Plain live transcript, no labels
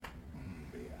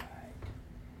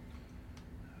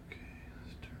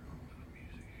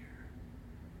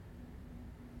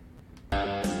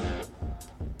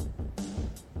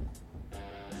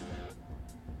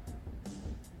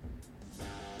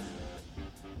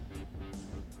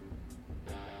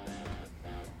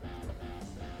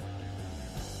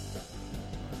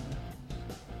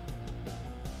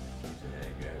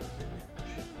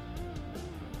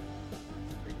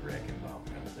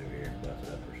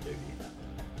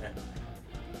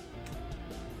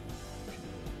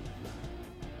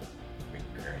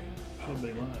Should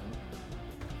be live.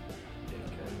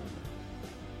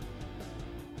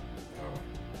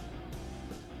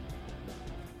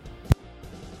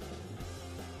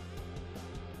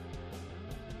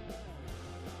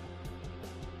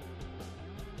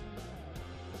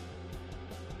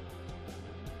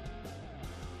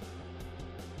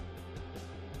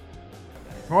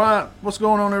 All right, what's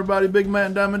going on, everybody? Big Matt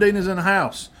and Diamondina's in the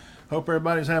house. Hope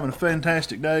everybody's having a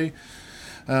fantastic day.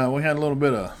 We had a little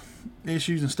bit of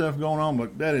issues and stuff going on,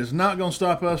 but that is not going to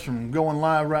stop us from going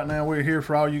live right now. We're here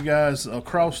for all you guys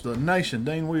across the nation.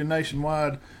 Dean, we're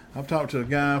nationwide. I've talked to a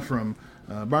guy from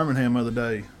Birmingham the other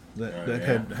day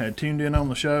that had tuned in on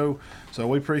the show. So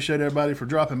we appreciate everybody for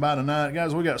dropping by tonight.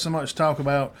 Guys, we got so much to talk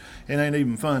about, it ain't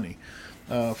even funny.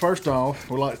 First off,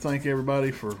 we'd like to thank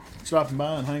everybody for stopping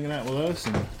by and hanging out with us.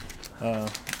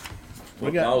 And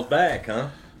we got back, huh?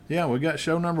 Yeah, we got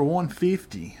show number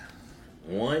 150.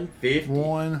 150?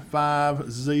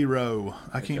 150.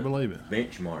 I can't believe it.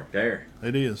 Benchmark there.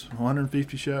 It is.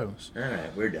 150 shows. All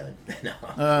right, we're done. No.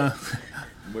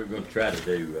 We're going to try to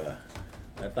do,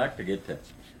 I'd like to get to,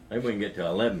 maybe we can get to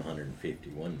 1,150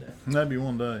 one day. That'd be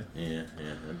one day. Yeah,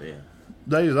 that'd be a...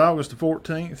 Day is August the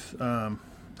 14th.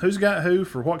 Who's got who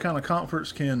for what kind of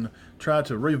conference can try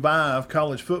to revive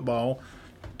college football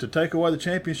to take away the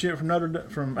championship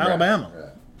from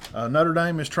Alabama? Right. Notre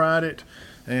Dame has tried it,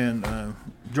 and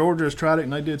Georgia has tried it,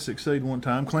 and they did succeed one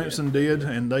time. Clemson did,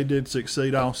 and they did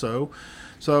succeed also.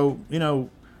 So, you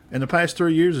know, in the past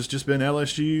 3 years, it's just been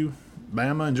LSU,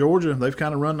 Bama, and Georgia. They've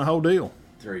kind of run the whole deal.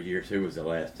 3 years. Who was the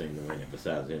last team to win it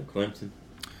besides them? Clemson?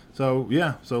 So,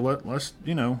 yeah. So, let's,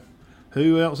 you know,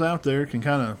 who else out there can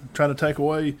kind of try to take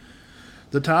away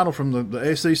the title from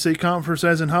the SEC conference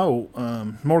as in whole?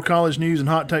 More college news and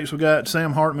hot takes we got.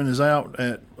 Sam Hartman is out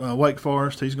at Wake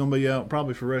Forest. He's going to be out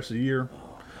probably for the rest of the year.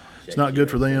 It's not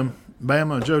good for them.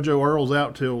 Bama and JoJo Earle's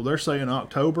out till, they're saying,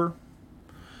 October.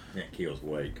 That kills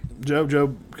Wake.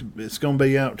 JoJo, it's going to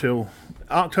be out till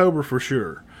October for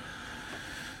sure.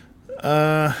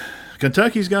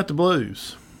 Kentucky's got the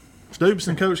Blues. Stoops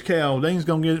and Coach Cal. Dean's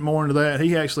going to get more into that.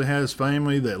 He actually has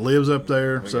family that lives up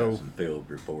there. We got some field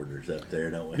reporters up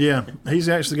there, don't we? Yeah, he's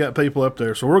actually got people up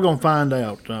there. So we're going to find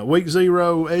out. Week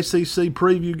 0 SEC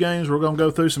preview games. We're going to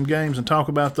go through some games and talk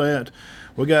about that.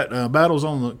 We got battles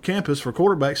on the campus for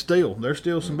quarterbacks still. There's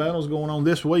still some battles going on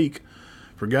this week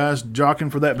for guys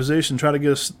jockeying for that position, try to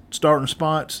get us starting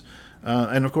spots.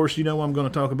 And, of course, you know I'm going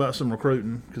to talk about some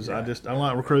recruiting because I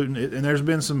like recruiting. And there's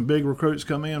been some big recruits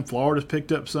come in. Florida's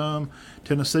picked up some.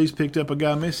 Tennessee's picked up a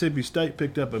guy. Mississippi State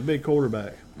picked up a big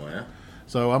quarterback. Wow.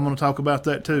 So I'm going to talk about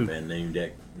that too. And named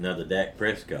another Dak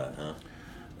Prescott,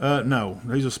 huh? No,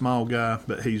 he's a small guy,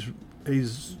 but he's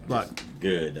like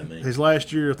good. I mean, his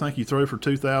last year, I think he threw for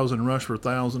 2,000 and rushed for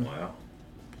 1,000. Wow.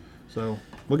 So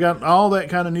we got all that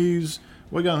kind of news.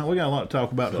 We got a lot to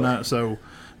talk about tonight. So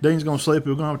Dean's going to sleep.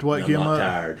 We're going to have to wake him up. I'm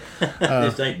tired.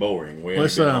 This ain't boring. We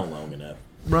haven't been on long enough.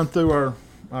 Run through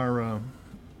our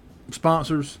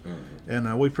sponsors,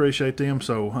 and we appreciate them.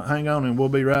 So hang on, and we'll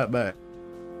be right back.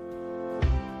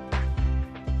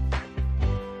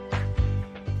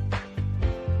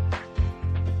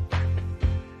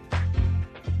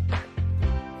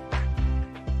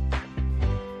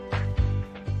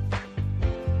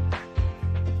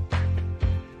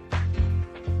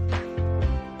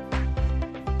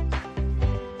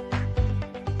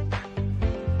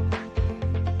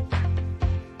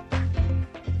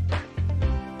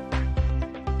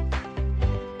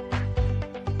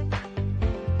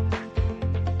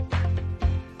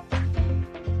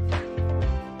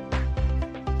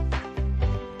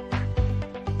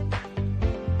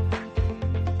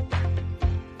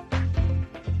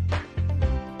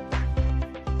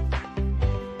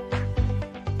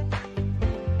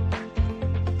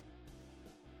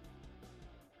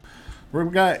 We're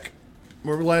back.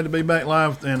 We're glad to be back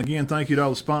live. And again, thank you to all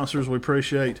the sponsors. We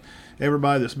appreciate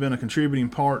everybody that's been a contributing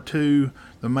part to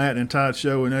the Matt and Todd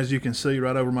Show. And as you can see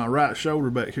right over my right shoulder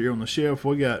back here on the shelf,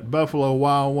 we got Buffalo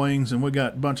Wild Wings and we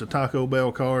got a bunch of Taco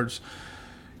Bell cards.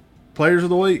 Players of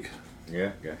the Week.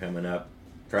 Yeah, got coming up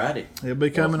Friday. It'll be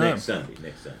coming up. Next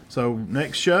Sunday. So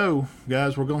next show,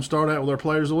 guys, we're going to start out with our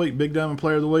Players of the Week. Big Diamond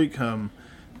Player of the Week.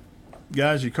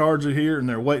 Guys, your cards are here, and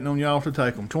they're waiting on y'all to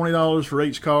take them. $20 for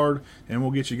each card, and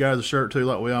we'll get you guys a shirt, too,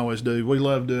 like we always do. We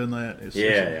love doing that.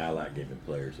 I like giving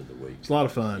Players of the Week. It's a lot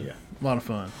of fun. Yeah. A lot of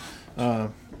fun.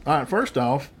 All right, first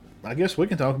off, I guess we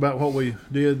can talk about what we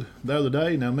did the other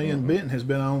day. Now, me and Benton has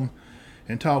been on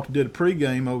and did a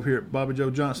pregame over here at Bobby Joe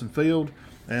Johnson Field,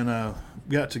 and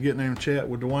got to get in there and chat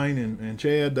with Dwayne and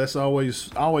Chad. That's always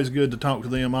good to talk to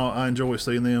them. I enjoy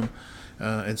seeing them.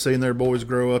 and seeing their boys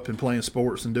grow up and playing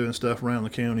sports and doing stuff around the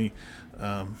county.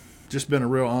 Just been a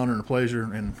real honor and a pleasure.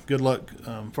 And good luck,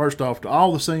 first off, to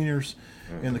all the seniors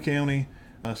in the county.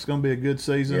 It's going to be a good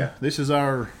season. Yeah. This is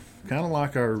our kind of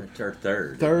like our It's our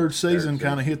third season,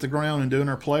 kind of hit the ground and doing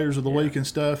our players of the week and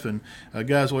stuff. And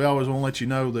guys, we always want to let you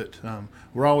know that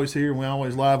we're always here and we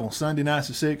always live on Sunday nights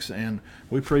at 6, and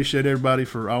we appreciate everybody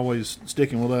for always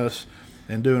sticking with us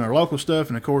and doing our local stuff.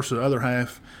 And of course, the other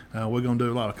half, we're going to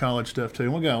do a lot of college stuff too,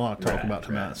 and we got a lot to talk about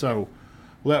tonight. Right. So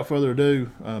without further ado,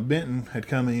 Benton had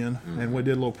come in and we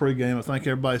did a little pregame. I think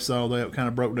everybody saw that. It kind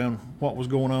of broke down what was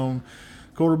going on.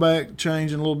 Quarterback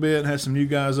changing a little bit, had some new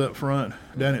guys up front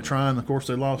down at Trion. Of course,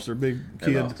 they lost their big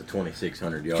kid. They lost to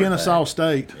 2,600 yards. Kennesaw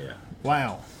State. Yeah.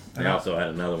 Wow. They also had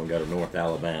another one go to North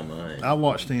Alabama. I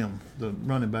watched him, the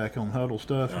running back on Huddle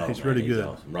stuff. Oh, he's pretty good.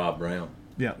 Awesome. Rob Brown.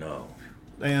 Yeah. No.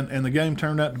 And the game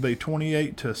turned out to be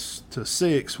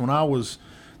 28-6. When I was,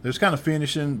 they was kind of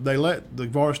finishing. They let the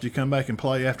varsity come back and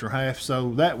play after half,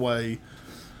 so that way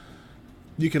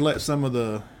you could let some of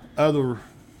the other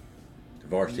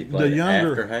varsity play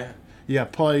after half. Yeah,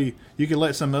 play. You could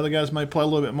let some other guys maybe play a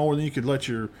little bit more than you could let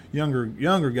your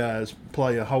younger guys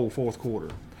play a whole fourth quarter.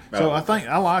 So I think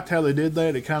I liked how they did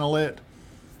that. It kind of let,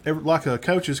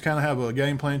 coaches kind of have a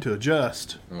game plan to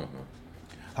adjust.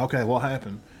 Okay, what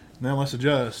happened? Now let's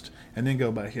adjust and then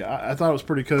go back. Yeah, I thought it was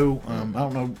pretty cool. I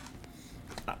don't know.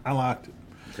 I liked it.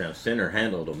 So center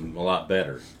handled them a lot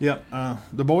better. Yep.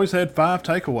 The boys had 5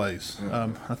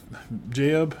 takeaways.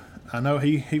 Jeb, I know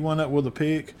he went up with a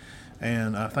pick,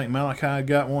 and I think Malachi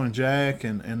got one, and Jack,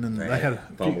 and then they had a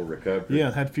fumble recovery.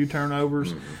 Yeah, had a few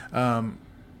turnovers.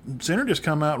 Center just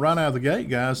come out right out of the gate,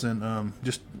 guys, and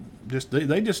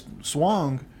they just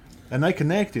swung, and they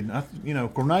connected.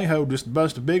 Cornejo just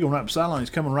busted a big one right beside line.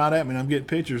 He's coming right at me, and I'm getting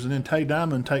pictures, and then Tay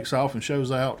Diamond takes off and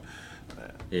shows out.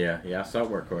 Yeah, I saw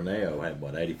where Cornejo had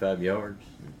 85 yards.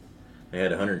 They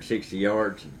had 160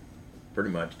 yards. And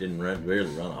pretty much didn't really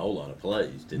run a whole lot of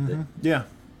plays, did they? Yeah.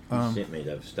 You sent me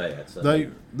those stats.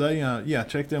 They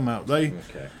check them out.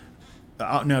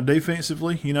 Now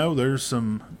defensively, there's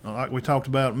some, like we talked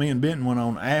about, me and Benton went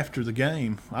on after the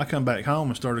game. I come back home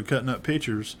and started cutting up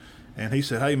pictures, and he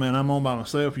said, "Hey man, I'm on by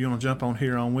myself. You want to jump on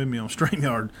here on with me on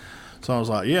StreamYard?" So I was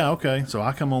like, "Yeah, okay." So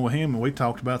I come on with him, and we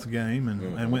talked about the game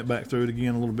and went back through it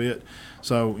again a little bit.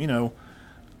 So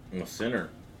the center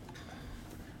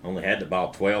only had the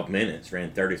ball 12 minutes, ran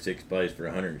 36 plays for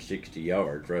 160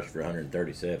 yards, rushed for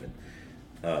 137.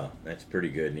 That's pretty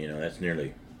good.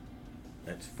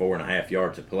 That's 4.5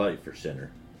 yards a play for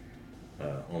center.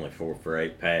 Only 4 for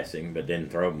 8 passing, but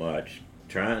didn't throw much.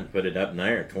 Try and put it up in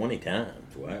there 20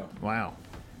 times. Wow.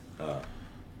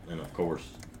 And of course,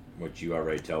 what you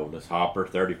already told us, Hopper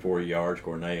 34 yards,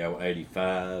 Cornejo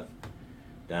 85,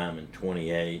 Diamond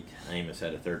 28, Amos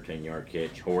had a 13-yard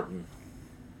catch, Horton.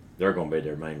 They're going to be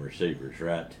their main receivers,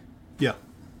 right? Yeah.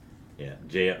 Yeah.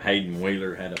 Hayden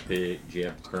Wheeler had a pick.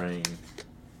 Jeff Crane.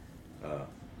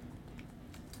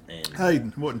 And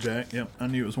Hayden, wasn't Jack? Yep, I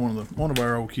knew it was one of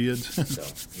our old kids.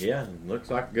 So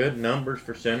looks like good numbers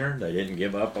for center. They didn't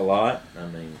give up a lot.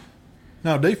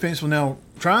 Now defensively,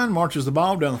 Trion marches the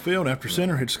ball down the field after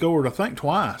center had scored, I think,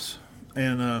 twice,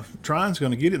 and Trion's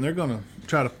going to get it, and they're going to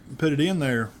try to put it in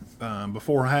there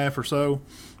before half or so.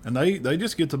 And they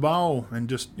just get the ball and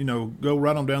just, go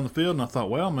right on down the field. And I thought,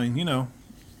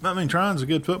 Trion's a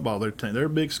good football. They're a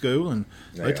big school, and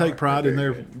they take pride in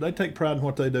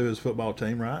what they do as a football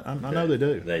team, right? I know they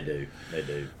do. They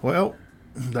do. Well,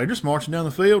 they're just marching down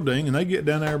the field, Dean, and they get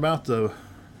down there about it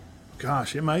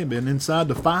may have been inside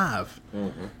the 5.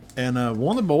 And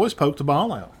one of the boys poked the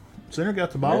ball out. Center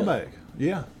got the ball back.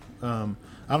 Yeah. I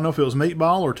don't know if it was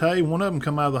Meatball or Tay. One of them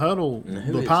come out of the huddle. Who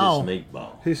is this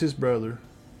Meatball? He's his brother.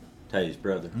 Tay's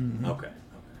brother? Okay.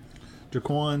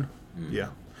 Jaquan. Yeah.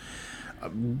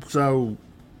 So,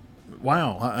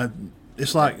 wow.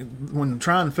 It's like when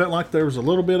Trion felt like there was a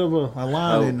little bit of a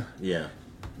line. Yeah.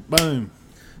 Boom.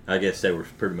 I guess they were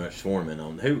pretty much swarming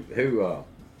on. Who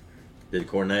did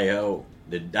Cornejo?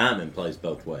 Did Diamond plays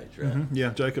both ways, right?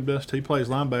 Yeah, Jacob does. He plays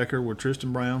linebacker with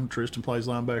Tristan Brown. Tristan plays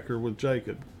linebacker with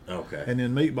Jacob. Okay. And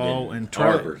then Meatball and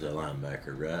Trey. Harper's a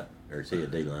linebacker, right? Or is he a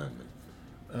D lineman?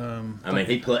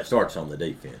 He starts on the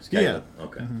defense. Caleb. Yeah.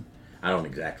 Okay. I don't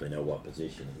exactly know what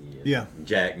position he is. Yeah.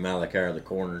 Jack Malachi are the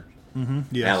corners.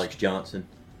 Yes. Alex Johnson.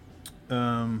 I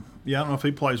don't know if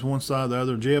he plays one side or the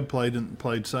other. Jeb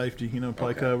played safety,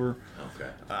 play cover. Okay.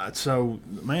 So,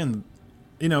 man,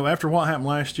 after what happened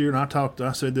last year, and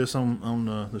I said this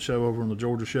on the show over on the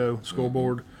Georgia show,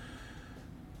 scoreboard,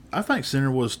 I think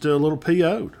center was still a little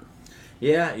PO'd.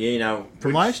 Yeah, you know,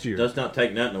 from last year. Does not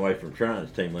take nothing away from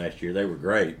Trion's team last year. They were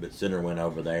great, but Center went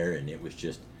over there, and it was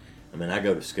just. I mean, I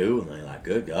go to school, and they're like,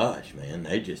 "Good gosh, man!"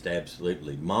 They just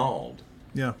absolutely mauled.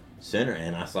 Yeah. Center,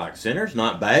 and I was like, Center's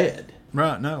not bad.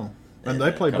 Right. No. And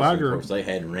they played Biger. Of course, they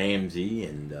had Ramsey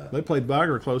and they played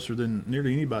Biger closer than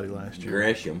nearly anybody last year.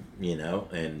 Gresham, you know,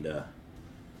 and I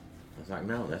was like,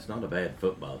 no, that's not a bad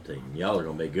football team. Y'all are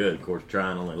going to be good. Of course,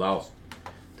 Trion only lost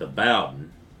to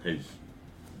Bowden, who's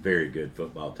a very good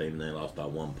football team, and they lost by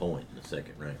 1 point in the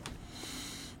second round.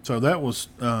 So that was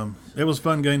it was a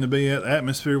fun game to be at. The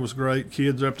atmosphere was great.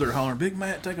 Kids are up there hollering, "Big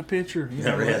Matt, take a picture." You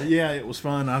know, really? Yeah, it was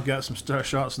fun. I got some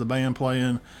shots of the band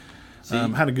playing.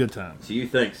 Had a good time. So you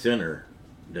think Center,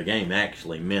 the game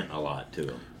actually meant a lot to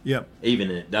them? Yep.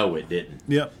 Even though it didn't.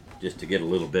 Yep. Just to get a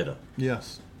little bit of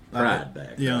pride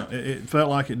back. Yeah, right? it felt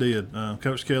like it did.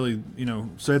 Coach Kelly,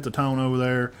 set the tone over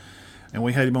there, and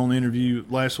we had him on the interview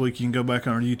last week. You can go back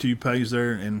on our YouTube page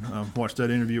there and watch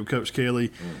that interview with Coach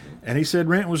Kelly, and he said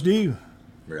rent was due.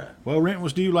 Right. Well, rent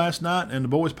was due last night, and the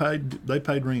boys paid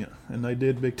rent, and they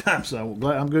did big time. So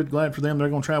I'm glad for them. They're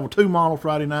going to travel to Model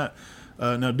Friday night.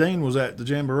 Now, Dean was at the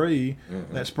Jamboree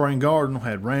at Spring Garden,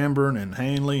 had Ramburn and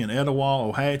Hanley and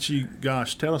Etowah, Ohatchee.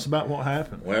 Gosh, tell us about what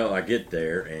happened. Well, I get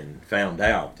there and found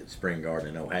out that Spring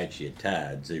Garden and Ohatchee had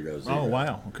tied 0-0. Oh,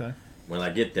 wow, okay. Well,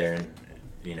 I get there and,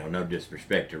 no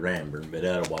disrespect to Ramburn, but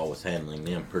Etowah was handling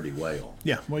them pretty well.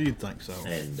 Yeah, well, you'd think so.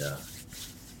 And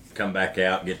come back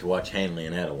out and get to watch Hanley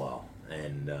and Etowah.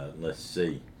 And let's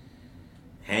see.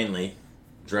 Hanley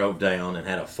drove down and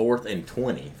had a 4th and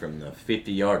 20 from the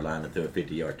 50-yard line and threw a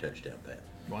 50-yard touchdown pass.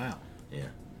 Wow. Yeah.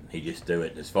 He just threw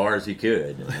it as far as he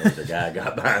could, and the guy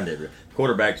got behind it. The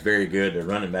quarterback's very good. The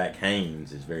running back,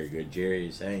 Haynes, is very good.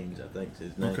 Jerry Haynes, I think is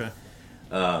his name.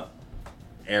 Okay.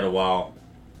 Etowah,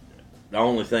 the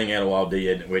only thing Etowah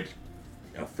did, which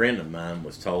a friend of mine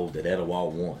was told that Etowah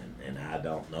won, and I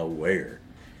don't know where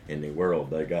in the world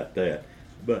they got that.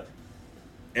 But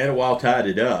Etowah tied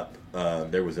it up.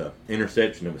 There was an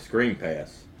interception of a screen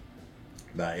pass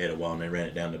by Etowah, and they ran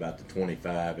it down to about the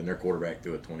 25, and their quarterback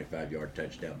threw a 25-yard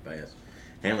touchdown pass.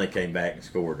 Hanley came back and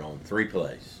scored on 3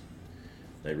 plays.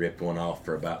 They ripped one off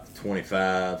for about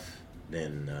 25,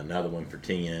 then another one for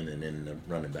 10, and then the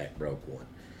running back broke one.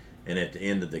 And at the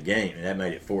end of the game, and that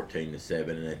made it 14-7,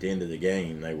 and at the end of the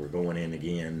game, they were going in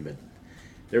again, but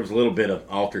there was a little bit of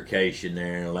altercation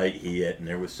there and a late hit, and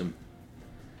there was some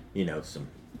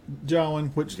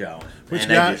Jawing, and they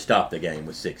just stopped the game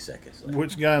with 6 seconds left.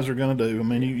 Which guys are going to do? I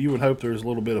mean, you would hope there's a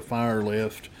little bit of fire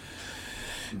left.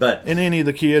 But and any of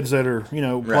the kids that are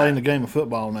playing the game of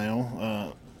football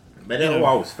now. But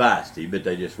Etowah was feisty, but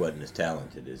they just wasn't as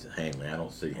talented as Hanley. I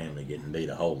don't see Hanley getting beat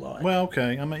a whole lot. Well,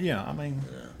 okay. I mean,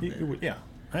 yeah.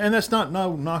 And that's not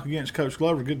no knock against Coach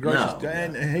Glover. Good gracious. No.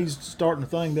 And he's starting a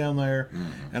thing down there.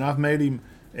 And I've met him.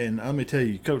 And let me tell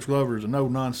you, Coach Glover is a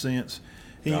no-nonsense.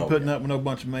 He ain't putting up with no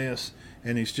bunch of mess.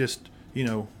 And he's just,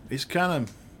 he's kind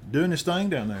of doing his thing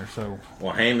down there. So.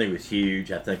 Well, Hanley was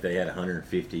huge. I think they had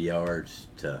 150 yards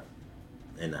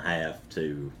in the half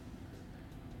to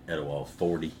Etowah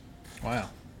 40. Wow.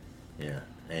 Yeah.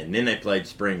 And then they played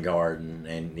Spring Garden,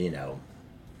 and,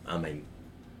 I mean,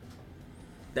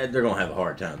 they're going to have a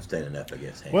hard time standing up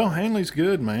against Hanley. Well, Hanley's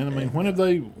good, man. I mean, when have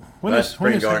they –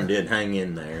 Spring Garden did hang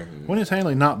in there. When has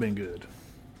Hanley not been good?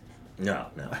 No.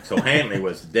 So Hanley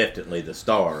was definitely the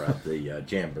star of the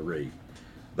Jamboree.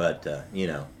 But,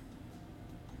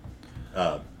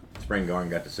 Spring Garden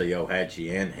got to see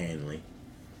Ohatchee and Hanley.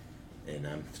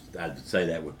 And I'd say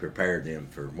that would prepare them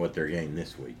for what they're getting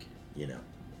this week,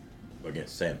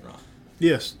 against Sandrock.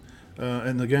 Yes.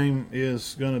 And the game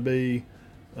is going to be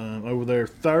over there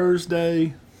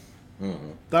Thursday.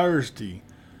 Thursday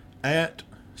at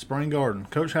Spring Garden.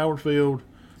 Coach Howard Field,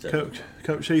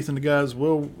 Coach Heath and the guys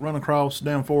will run across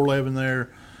down 411 there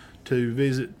to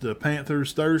visit the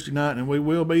Panthers Thursday night, and we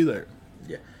will be there.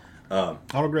 Yeah.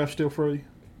 Autographs still free?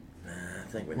 I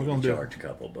think we need to charge a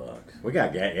couple bucks. We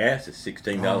got gas is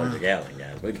 $16 a gallon,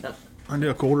 guys. We got. I do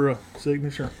a quarter a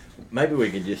signature. Maybe we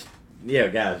could just. Yeah,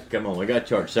 guys, come on. We got to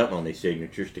charge something on these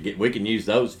signatures to get. We can use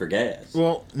those for gas.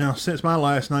 Well, now since my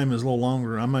last name is a little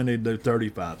longer, I may need to do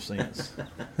 35 cents.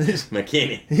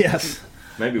 McKinney. Yes.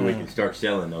 Maybe we can start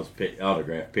selling those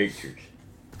autographed pictures.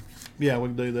 Yeah, we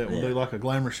can do that. We'll do like a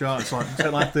glamour shot. It's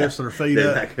like this with their feet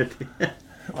up.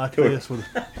 Like this with.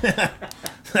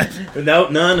 No,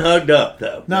 none hugged up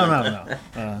though. No.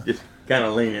 Just kind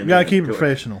of leaning. You got to keep it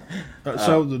professional.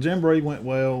 So the Jamboree went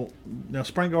well. Now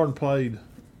Spring Garden played.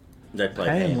 They played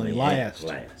Hanley last.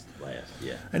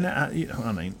 Yeah. And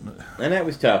and that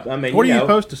was tough. I mean, what are you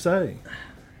supposed to say?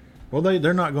 Well,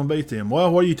 they're not going to beat them.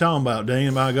 Well, what are you talking about,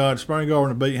 Dan? My God, Spring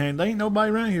Garden to beat Handley. There ain't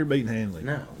nobody around here beating Handley.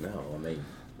 No. I mean,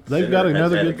 they've got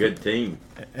another good team,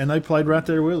 and they played right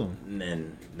there with them.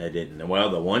 And they didn't. Well,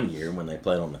 the one year when they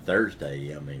played on the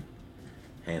Thursday, I mean,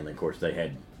 Handley. Of course, they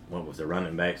had what was the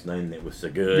running back's name that was so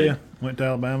good. Yeah, went to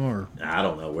Alabama or I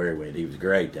don't know where he went. He was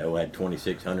great though. Had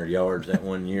 2,600 yards that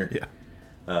one year. Yeah.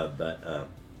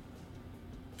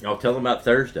 I'll tell them about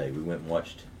Thursday. We went and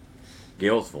watched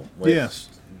Gillsville. Yes.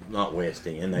 Not West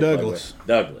End. Douglas.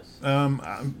 Douglas.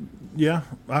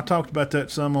 I talked about that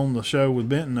some on the show with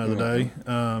Benton the other day.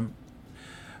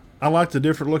 I like the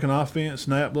different looking offense.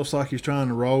 Knapp looks like he's trying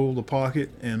to roll the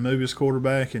pocket and move his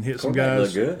quarterback and hit some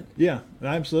guys. Look good. Yeah,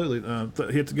 absolutely.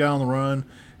 Hit the guy on the run.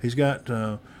 He's got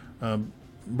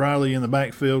Briley in the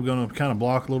backfield going to kind of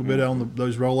block a little bit on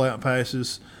those rollout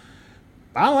passes.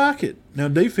 I like it. Now,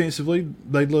 defensively,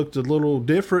 they looked a little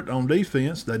different on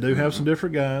defense. They do have some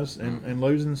different guys and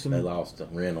losing some. They lost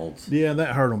Reynolds. Yeah,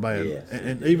 that hurt them bad. Yes,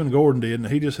 and even Gordon did,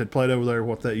 and he just had played over there,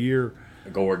 that year?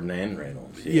 Gordon and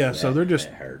Reynolds. Yeah, so they're just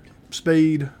hurt.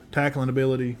 Speed, tackling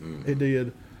ability. It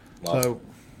did. Oh,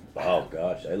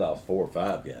 gosh, they lost 4 or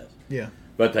 5 guys. Yeah.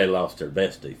 But they lost their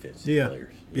best defensive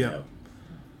players. You know,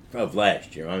 of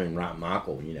last year. I mean, Wright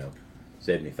Michael,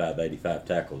 75, 85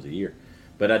 tackles a year.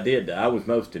 But I was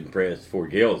most impressed for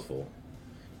Gillsville.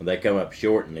 When they come up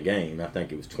short in the game, I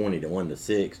think it was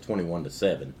 20-1-6,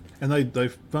 21-7. And they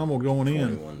fumbled going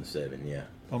in. 21-7, yeah.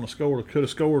 On the score, could have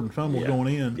scored and fumbled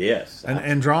going in. Yes.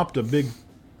 And dropped a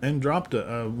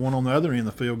one on the other end of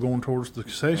the field going towards the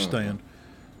concession stand.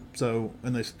 So,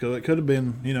 and it could have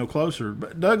been, closer.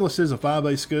 But Douglas is a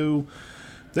 5A school.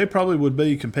 They probably would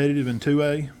be competitive in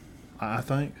 2A, I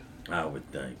think. I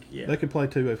would think, yeah. They could play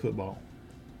 2A football.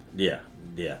 Yeah,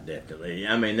 definitely.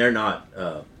 I mean, they're not,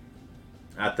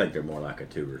 I think they're more like a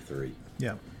 2 or 3.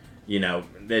 Yeah.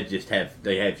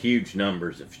 They have huge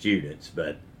numbers of students,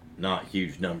 but not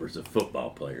huge numbers of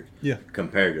football players. Yeah.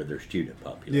 Compared to their student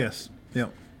population. Yes. Yeah.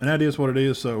 And that is what it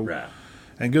is. So. Right.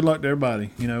 And good luck to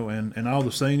everybody, and all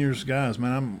the seniors, guys.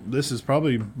 Man, this is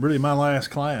probably really my last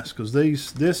class because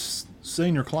this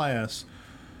senior class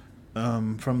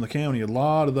from the county, a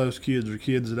lot of those kids are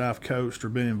kids that I've coached or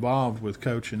been involved with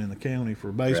coaching in the county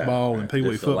for baseball and Pee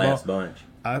Wee football. The last bunch.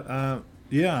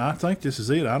 I think this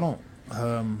is it. I don't.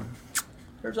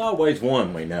 There's always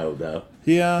one we know though.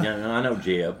 Yeah. I know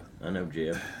Jeb.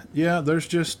 Yeah, there's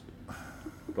just.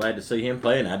 Glad to see him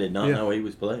playing. I did not know he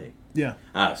was playing. Yeah.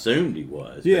 I assumed he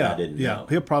was, but I didn't know.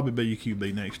 He'll probably be a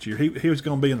QB next year. He was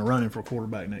going to be in the running for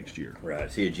quarterback next year. Right.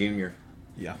 Is he a junior?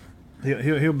 Yeah.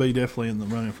 He'll be definitely in the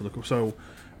running for the – so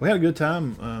we had a good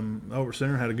time over at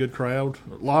Center, had a good crowd,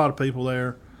 a lot of people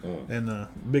there, and a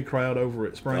big crowd over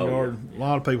at Spring Garden. A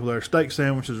lot of people there. Steak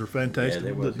sandwiches are fantastic.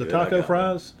 Yeah, the taco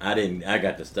fries. I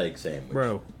got the steak sandwich.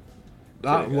 Bro,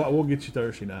 we'll get you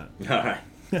Thursday night. All right.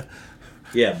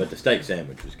 Yeah, but the steak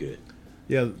sandwich was good.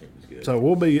 Yeah. So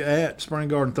we'll be at Spring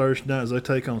Garden Thursday night as they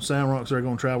take on Sound Rocks. They're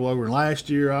going to travel over. And last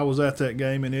year I was at that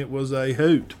game, and it was a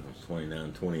hoot. It was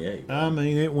 29-28. I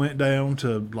mean, it went down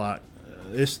to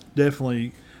it's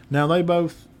definitely – now they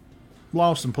both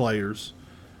lost some players,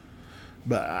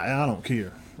 but I don't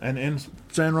care. And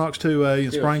Sound Rocks 2A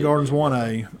and Spring Garden's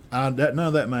 1A. None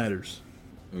of that matters.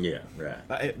 Yeah,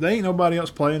 right. There ain't nobody else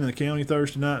playing in the county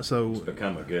Thursday night, so it's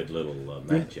become a good little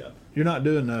matchup. You're not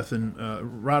doing nothing.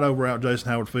 Right over out Jason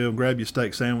Howard Field, grab your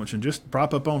steak sandwich and just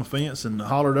prop up on the fence and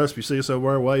holler at us if you see us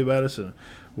over there, wave at us, and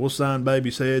we'll sign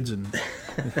babies' heads and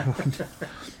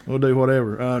we'll do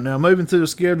whatever. Now, moving through the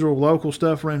schedule, local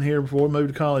stuff around here before we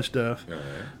move to college stuff.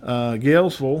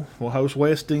 Gillsville will host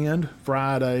West End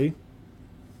Friday.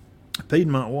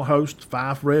 Piedmont will host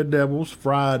Fife Red Devils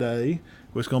Friday.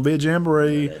 It's going to be a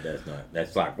jamboree.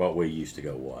 That's like what we used to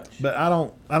go watch. But I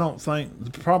don't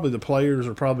think probably the players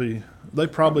are probably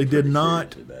did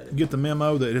not get the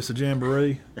memo that it's a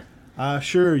jamboree. I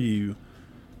assure you,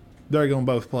 they're going to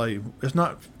both play. It's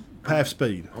not half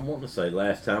speed. I want to say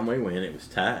last time we went, it was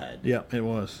tied. Yeah, it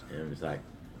was. And it was like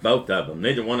both of them.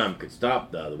 Neither one of them could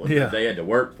stop the other one. Yeah. They had to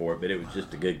work for it, but it was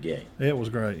just a good game. It was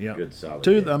great. Yeah, good solid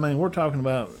game. I mean, we're talking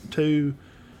about two.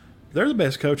 They're the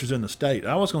best coaches in the state.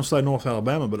 I was going to say North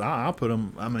Alabama, but I'll put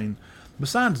them. I mean,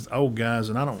 besides old guys,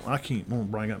 and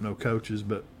won't bring up no coaches,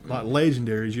 but like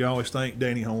legendaries, you always think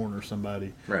Danny Horn or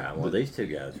somebody. Right. Well, these two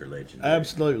guys are legendary.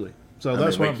 Absolutely. So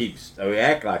that's why we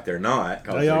act like they're not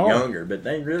because they're younger, but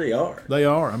they really are. They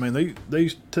are. I mean,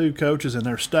 these two coaches and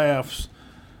their staffs.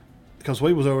 Because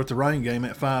we was over at the rain game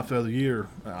at Fife the other year.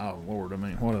 Oh Lord! I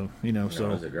mean, what a so.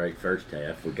 It was a great first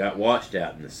half. We got washed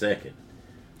out in the second.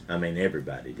 I mean,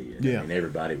 everybody did. Yeah. I mean,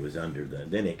 everybody was under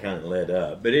then it kind of led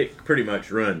up. But it pretty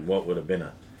much run what would have been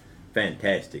a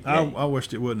fantastic I game.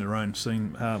 wished it wouldn't have rained.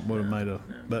 Seen how it would have made a.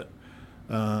 But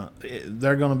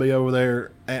they're going to be over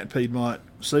there at Piedmont.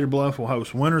 Cedar Bluff will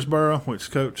host Wintersboro,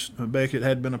 which Coach Beckett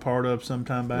had been a part of some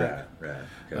time back. Right.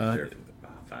 Coached there for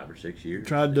 5 or 6 years.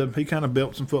 He kind of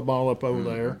built some football up over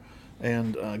there.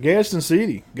 And Gadsden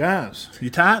City, guys,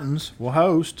 the Titans will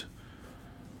host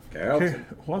Carrollton.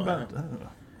 What about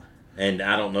And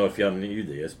I don't know if y'all knew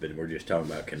this, but we're just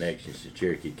talking about connections to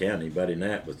Cherokee County. Buddy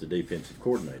Knapp was the defensive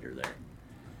coordinator there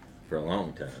for a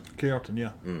long time. Carrollton?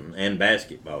 Yeah. And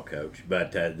basketball coach.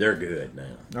 But they're good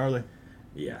now. Are they?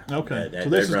 Yeah. Okay. So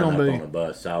this is going to be on a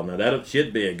bus. So now that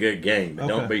should be a good game, but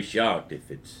don't be shocked if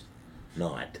it's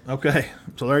not. Okay.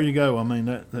 So there you go. I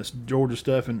mean, that's Georgia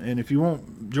stuff. And if you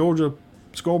want Georgia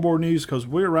scoreboard news, because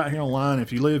we're right here online,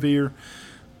 if you live here,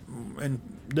 and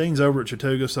Dean's over at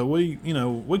Chattooga, so we kind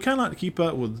of like to keep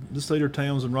up with the Cedar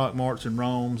Towns and Rock Marts and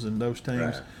Romes and those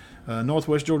teams. Right.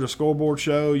 Northwest Georgia Scoreboard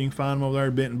Show, you can find them over there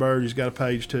at Bentonburg. He's got a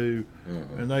page too,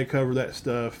 and they cover that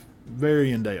stuff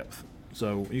very in depth.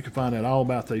 So you can find out all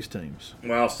about these teams.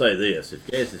 Well, I'll say this: if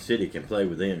Kansas City can play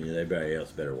with them, everybody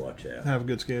else better watch out. Have a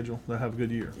good schedule. They'll have a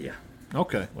good year. Yeah.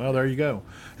 Okay. Well, there you go.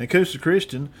 And Coosa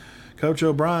Christian, Coach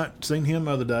O'Brien, seen him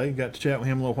the other day. Got to chat with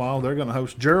him a little while. They're going to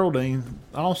host Geraldine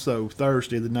also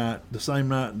Thursday the same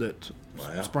night that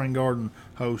Spring Garden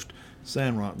host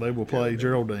Sandrock. They will play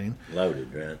Geraldine.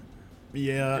 Loaded, right?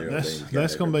 Yeah,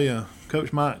 that's going to be a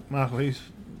Coach Michael. He's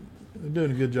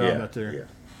doing a good job out there. Yeah.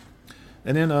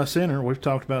 And then Center, we've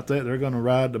talked about that. They're going to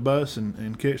ride the bus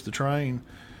and catch the train,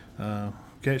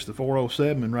 catch the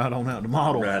 407 and ride on out to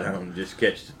Model. Right on, just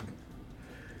catch.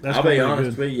 I'll be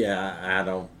honest with you, I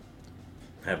don't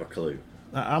have a clue.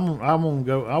 I'm gonna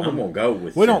go. I'm gonna go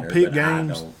with. We Center, don't pick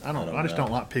games. I just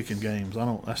don't like picking games.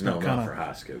 That's not kind of for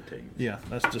high school teams. Yeah,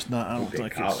 that's just not. I don't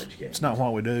think college games. It's not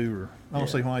what we do, or I don't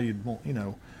see why you'd want.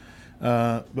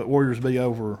 But Warriors be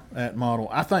over at Model.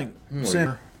 I think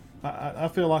Center. I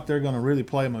feel like they're going to really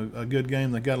play them a good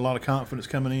game. They've got a lot of confidence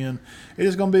coming in. It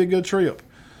is going to be a good trip.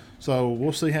 So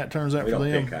we'll see how it turns out for them.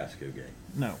 We don't pick high school games.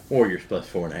 No. Warriors plus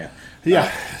 4.5.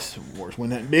 Yeah. Warriors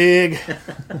win that big.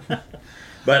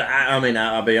 But,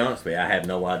 I'll be honest with you. I have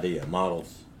no idea.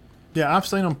 Models. Yeah, I've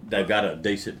seen them. They've got a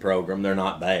decent program. They're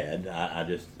not bad.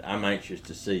 I'm anxious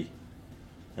to see.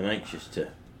 I'm anxious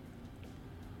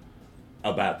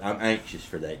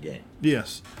for that game.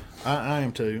 Yes. I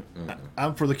am too.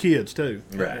 I'm for the kids too.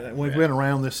 Right. We've been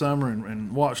around this summer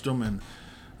and watched them, and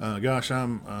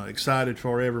I'm excited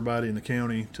for everybody in the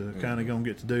county to kind of go and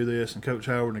get to do this. And Coach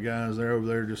Howard and the guys, they're over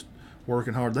there just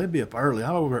working hard. They'd be up early.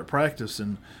 I'm over at practice,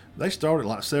 and they start at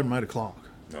like 7 or 8 o'clock.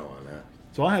 Oh, I know.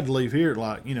 So I had to leave here at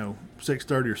like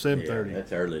 6:30 or 7:30. Yeah,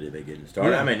 that's early to be getting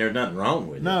started. Yeah. There's nothing wrong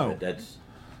with it. But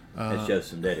that shows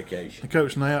some dedication.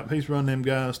 Coach Knapp, he's running them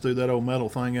guys through that old metal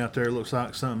thing out there. It looks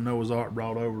like something Noah's Ark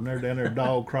brought over, and they're down there,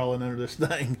 dog crawling under this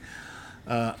thing.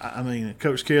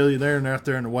 Coach Kelly, they're out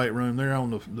there in the weight room. They're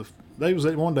on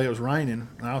one day it was raining,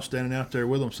 and I was standing out there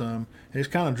with them some. It's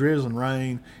kind of drizzling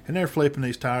rain, and they're flipping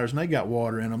these tires, and they got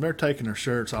water in them. They're taking their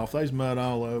shirts off. There's mud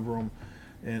all over them.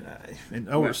 And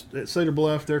over at Cedar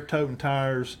Bluff, they're toting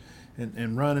tires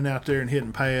and running out there and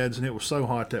hitting pads, and it was so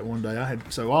hot that one day.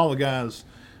 All the guys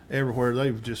everywhere,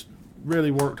 they've just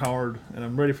really worked hard, and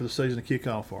I'm ready for the season to kick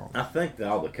off for them. I think that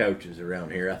all the coaches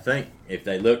around here, if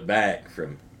they look back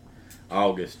from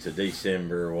August to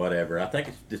December or whatever, I think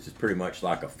this is pretty much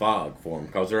like a fog for them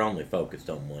because they're only focused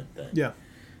on one thing. Yeah.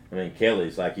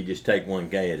 Kelly's like you just take one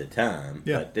day at a time,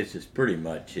 but this is pretty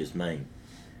much his main.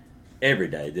 Every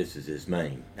day, this is his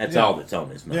main. That's all that's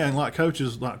on his mind. Yeah, and like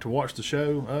coaches like to watch the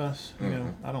show, us,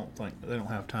 I don't think they don't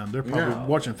have time. They're probably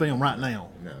watching film right now.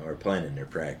 No, or planning their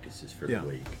practices for the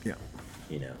week. Yeah.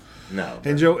 No.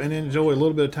 Enjoy a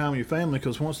little bit of time with your family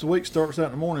because once the week starts out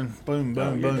in the morning, boom,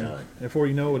 boom, boom. Done. Before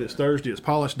you know it, it's Thursday. It's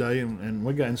polish day,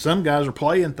 and some guys are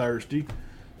playing Thursday,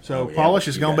 so polish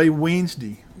is going to be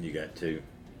Wednesday. You got two.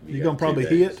 You're going to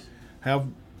probably have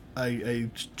a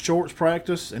shorts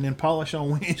practice and then polish on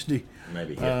Wednesday.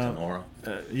 Maybe hit tomorrow.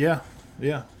 Yeah.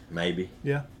 Maybe.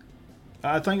 Yeah.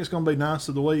 I think it's going to be nice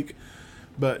of the week.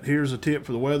 But here's a tip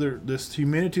for the weather. This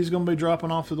humidity is going to be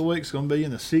dropping off through the week. It's going to be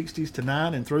in the 60s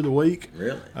tonight and through the week.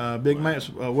 Really? Big Matt's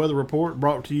weather report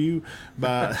brought to you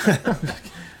by...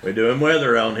 We're doing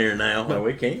weather on here now. Well,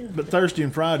 we can. But Thursday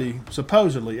and Friday,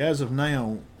 supposedly, as of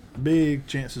now, big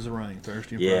chances of rain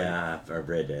Thursday and Friday. Yeah, I've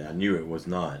read that. I knew it was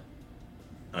not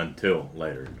until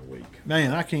later in the week.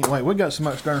 Man, I can't wait. We got so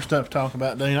much darn stuff to talk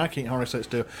about, Dean. I can't hardly sit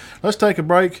still. Let's take a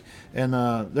break, and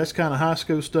that's kind of high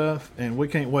school stuff, and we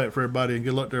can't wait for everybody, and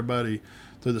good luck to everybody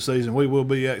through the season. We will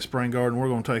be at Spring Garden. We're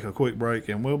going to take a quick break,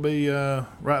 and we'll be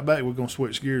right back. We're going to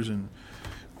switch gears and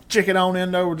check it on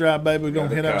into overdrive, baby. We're going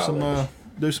to hit out some,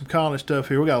 do some college stuff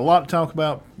here. We got a lot to talk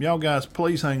about. Y'all guys,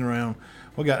 please hang around.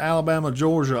 We got Alabama,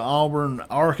 Georgia, Auburn,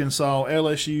 Arkansas,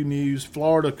 LSU news,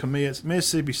 Florida commits,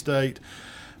 Mississippi State.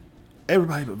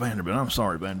 Everybody but Vanderbilt. I'm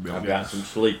sorry, Vanderbilt. I've got some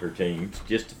sleeper teams,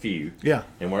 just a few. Yeah.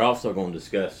 And we're also going to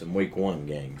discuss some Week 1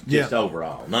 games, just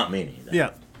overall, not many. Though.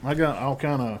 Yeah. I got all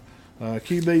kind of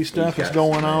QB stuff that's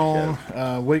going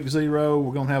on. Week 0,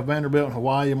 we're going to have Vanderbilt and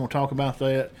Hawaii, and we'll talk about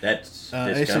that. That's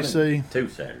SEC. 2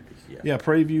 Saturdays. Yeah,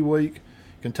 preview week.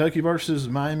 Kentucky versus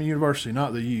Miami University,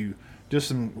 not the U. Just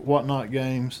some whatnot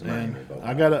games. And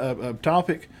I got a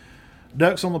topic.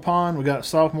 Ducks on the pond. We got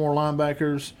sophomore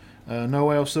linebackers.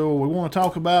 Noel Sewell. We want to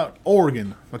talk about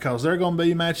Oregon because they're going to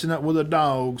be matching up with the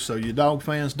Dogs, so you Dog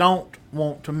fans don't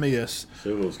want to miss.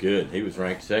 Sewell's good. He was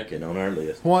ranked 2nd on our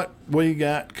list. What we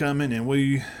got coming, and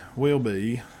we will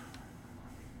be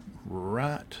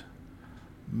right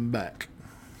back.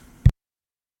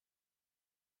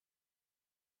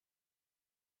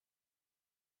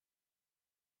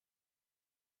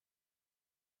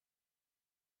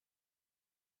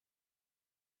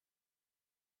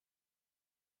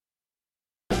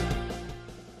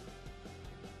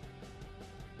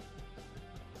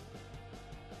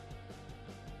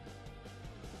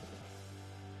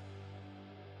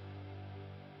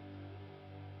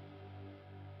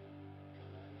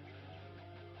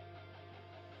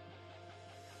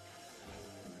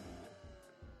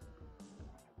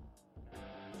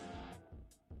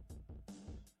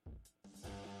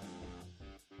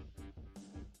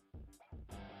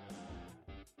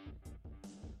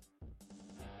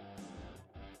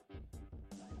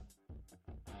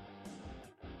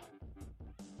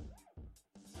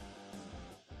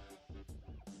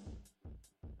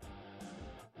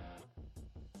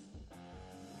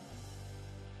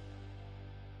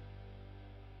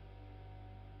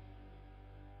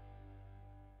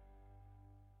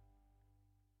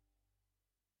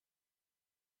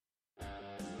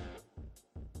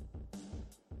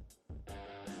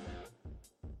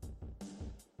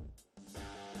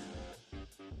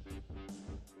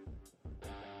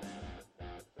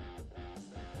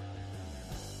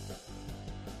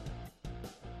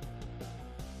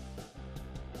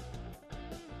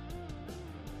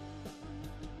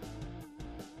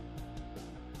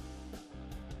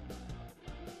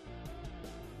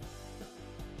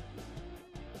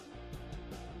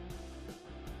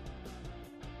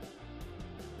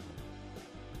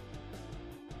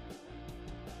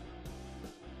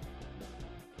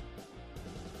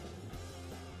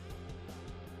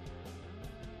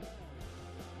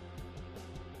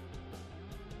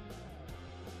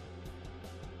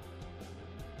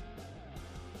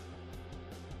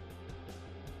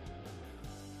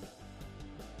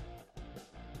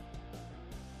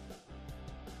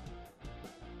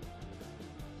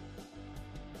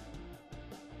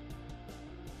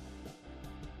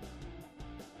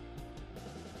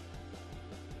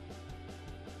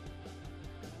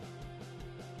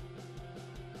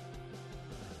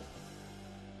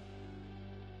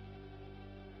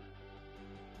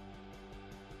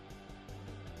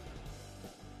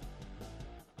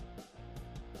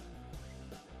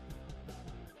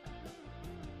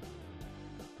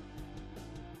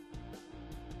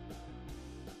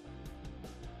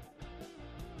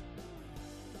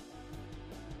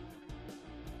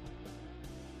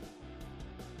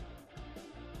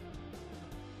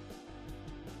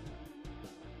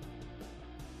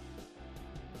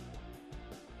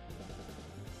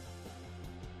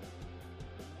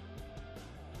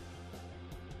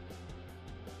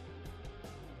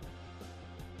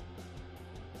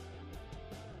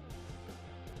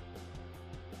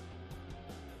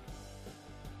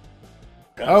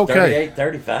 Okay.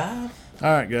 38-35. All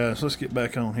right, guys, let's get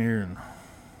back on here and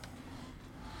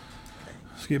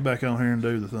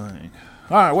do the thing.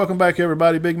 All right, welcome back,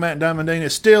 everybody. Big Matt and Diamond Dean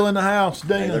is still in the house.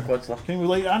 Dean, Hey, look what's like. can we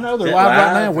leave? I know they're live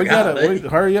right now. We gotta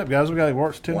hurry up, guys. We gotta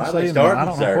work to Tennessee. I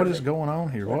don't know what is going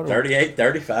on here.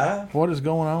 38-35. What is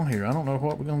going on here? I don't know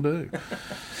what we're gonna do.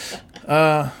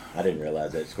 I didn't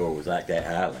realize that score was like that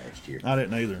high last year. I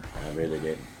didn't either. I really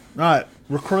didn't. All right,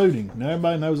 recruiting. Now,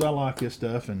 everybody knows I like this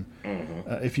stuff, and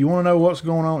if you want to know what's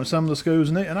going on at some of the schools,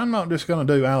 and I'm not just going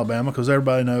to do Alabama because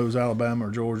everybody knows Alabama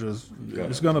or Georgia is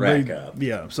going to be up.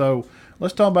 Yeah. So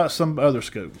let's talk about some other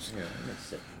schools. Yeah, let's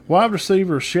see. Wide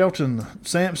receiver Shelton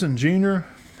Sampson Jr.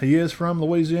 He is from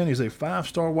Louisiana. He's a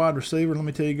 5-star wide receiver. Let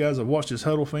me tell you guys, I've watched his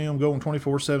huddle film. Go on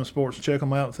 24/7 Sports. Check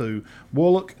him out through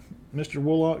Woollock, Mr.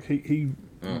 Woollock. He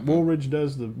Woolridge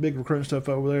does the big recruiting stuff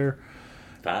over there.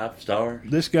 5 stars?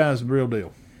 This guy's the real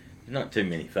deal. There's not too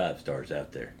many 5 stars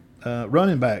out there.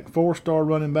 Running back, 4-star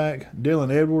running back,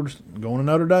 Dylan Edwards, going to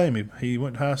Notre Dame. He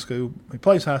went to high school. He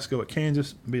plays high school at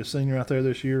Kansas. Be a senior out there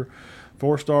this year.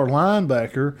 4-star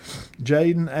linebacker,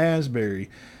 Jaden Asbury.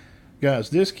 Guys,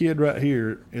 this kid right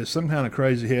here is some kind of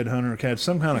crazy headhunter. Had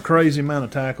some kind of crazy amount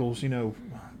of tackles. You know,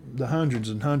 the hundreds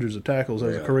and hundreds of tackles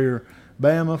as a career.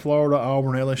 Bama, Florida,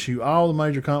 Auburn, LSU, all the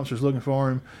major conferences looking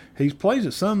for him. He plays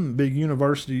at some big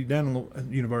university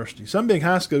some big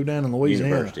high school down in Louisiana.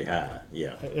 University High,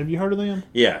 yeah. Have you heard of them?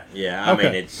 Yeah. I Okay.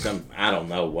 mean, it's some. I don't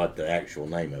know what the actual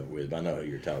name of it is, but I know who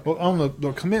you're talking. Well, on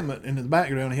the commitment in the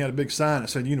background, he had a big sign that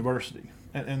said university,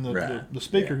 and the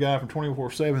speaker guy from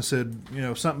 24/7 said, you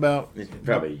know, something about It's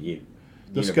probably the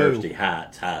University school.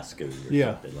 Heights High School or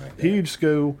something like that. Huge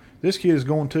school. This kid is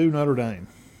going to Notre Dame.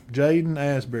 Jaden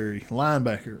Asbury,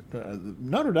 linebacker.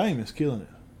 Notre Dame is killing it.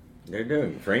 They're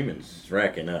doing. Freeman's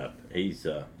racking up. He's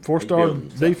 4-star he's building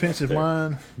something defensive up there.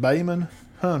 line, Bayman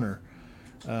Hunter.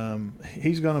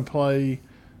 He's going to play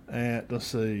at, let's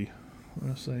see,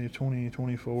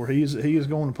 2024. He is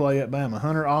going to play at Bama.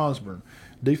 Hunter Osborne,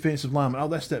 defensive lineman. Oh,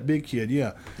 that's that big kid,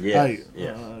 yeah. Yes,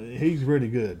 He's really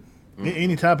good.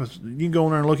 Any type of, you can go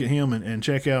in there and look at him and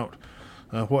check out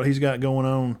what he's got going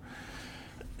on.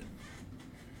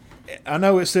 I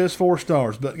know it says 4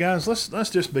 stars, but guys, let's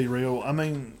just be real. I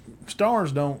mean,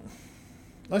 stars don't.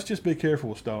 Let's just be careful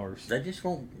with stars. They just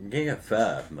won't give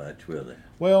 5 much, will they?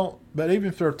 Well, but even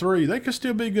if they're 3, they could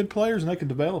still be good players and they can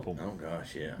develop them. Oh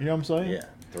gosh, yeah. You know what I'm saying? Yeah,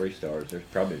 3 stars. There's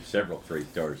probably several 3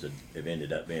 stars that have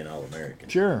ended up being All-American.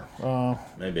 Sure.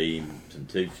 Maybe even some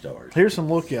 2 stars. Here's some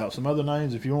lookouts, some other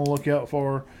names if you want to look out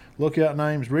for. Lookout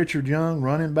names: Richard Young,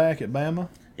 running back at Bama.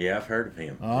 Yeah, I've heard of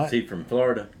him. All right. Is he from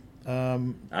Florida?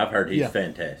 I've heard he's yeah.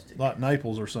 fantastic. Like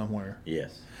Naples or somewhere.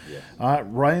 Yes. All right,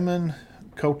 Raymond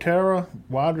Kotera,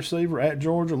 wide receiver at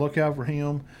Georgia. Look out for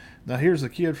him. Now here's the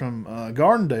kid from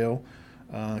Gardendale,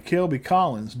 Kelby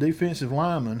Collins, defensive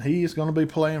lineman. He is going to be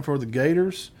playing for the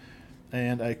Gators.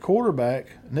 And a quarterback,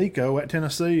 Nico, at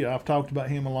Tennessee. I've talked about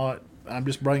him a lot. I'm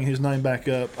just bringing his name back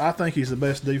up. I think he's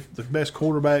the best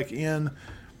quarterback in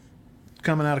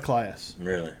coming out of class.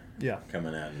 Really? Yeah.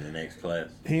 Coming out in the next class.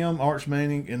 Him, Arch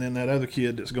Manning, and then that other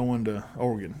kid that's going to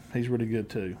Oregon. He's really good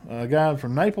too. A guy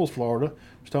from Naples, Florida.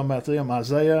 I was talking about them.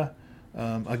 Isaiah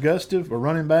Augusta, a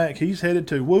running back. He's headed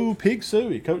to Pig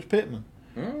Suey, Coach Pittman.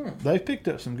 They've picked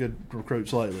up some good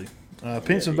recruits lately.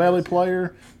 Pinson Valley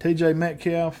player, TJ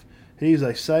Metcalf. He's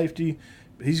a safety.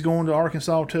 He's going to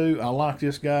Arkansas too. I like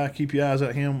this guy. Keep your eyes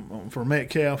on him for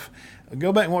Metcalf.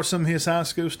 Go back and watch some of his high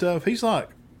school stuff. He's like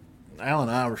Allen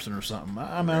Iverson or something.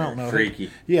 I mean, I don't know.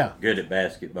 Freaky. Yeah. Good at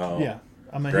basketball. Yeah.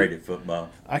 I mean, great at football.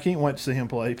 I can't wait to see him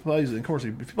play. He plays, of course,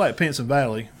 if you play at Pinson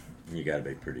Valley. You got to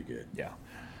be pretty good. Yeah.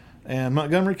 And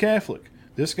Montgomery Catholic.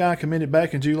 This guy committed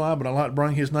back in July, but I'd like to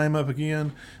bring his name up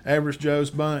again. Average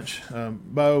Joe's Bunch,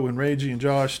 Bo and Reggie and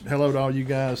Josh. Hello to all you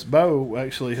guys. Bo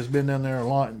actually has been down there a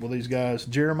lot with these guys.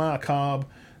 Jeremiah Cobb.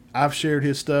 I've shared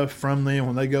his stuff from them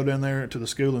when they go down there to the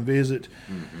school and visit.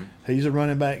 Mm-hmm. He's a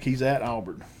running back. He's at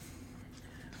Auburn.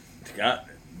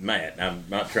 Matt, I'm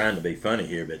not trying to be funny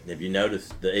here, but have you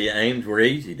noticed the aims were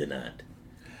easy tonight?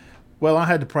 Well, I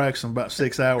had to practice them about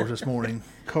 6 hours this morning.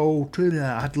 Cold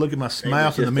tonight. I had to look at my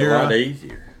mouth in the mirror. It's a lot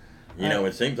easier. You know,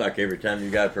 it seems like every time you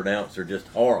got to pronounce, they're just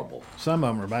horrible. Some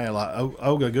of them are bad, like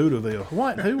Ogagudaville.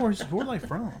 What? Where are they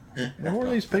from? Where are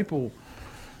these people?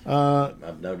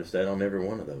 I've noticed that on every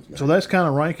one of those names. So that's kind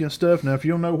of ranking stuff. Now, if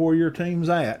you'll know where your team's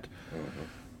at,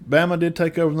 Bama did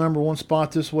take over the number 1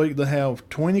 spot this week. They have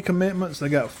 20 commitments. They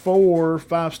got 4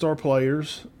 5-star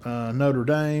players. Notre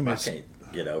Dame. I can't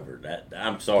get over that.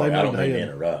 I'm sorry, I don't mean to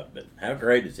interrupt, but how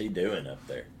great is he doing up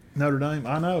there? Notre Dame,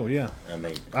 I know, yeah. I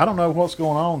mean, I don't know what's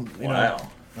going on. Wow.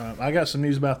 I got some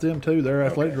news about them too. Their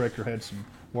athletic director had some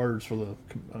words for the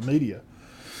media.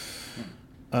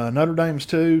 Notre Dame's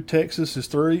 2, Texas is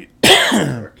 3.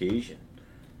 Artesian.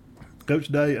 Coach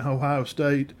Day at Ohio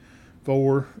State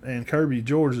 4, and Kirby,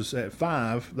 Georgia's at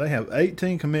 5. They have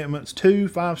 18 commitments, 2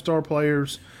 5-star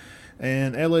players,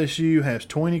 and LSU has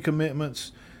 20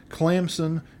 commitments.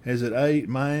 Clemson is at 8.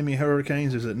 Miami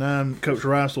Hurricanes is at 9. Coach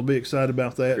Rice will be excited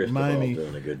about that. Cristobal's Miami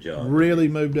doing a good job. Really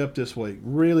moved up this week.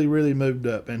 Really, really moved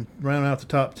up. And round out the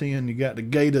top 10, you got the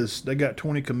Gators. They got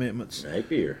 20 commitments.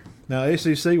 Napier. Now,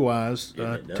 SEC-wise,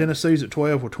 Tennessee's at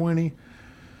 12 with 20.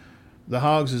 The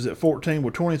Hogs is at 14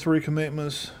 with 23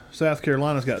 commitments. South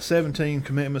Carolina's got 17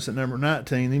 commitments at number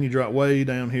 19. Then you drop way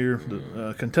down here.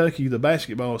 Kentucky, the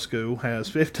basketball school, has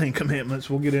 15 commitments.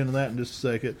 We'll get into that in just a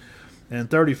second. And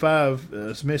 35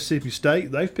 is Mississippi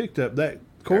State. They've picked up that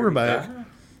quarterback.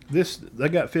 They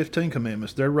got 15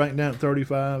 commitments. They're ranked down at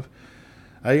 35.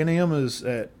 A&M is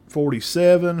at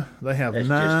 47. They have That's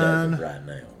 9 just as of right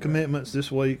now. commitments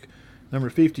this week. Number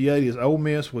 58 is Ole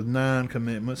Miss with 9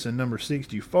 commitments, and number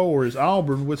 64 is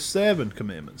Auburn with 7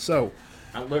 commitments. So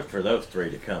I look for those 3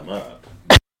 to come up.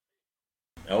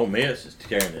 Ole Miss is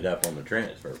tearing it up on the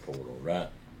transfer portal, right?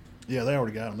 yeah, they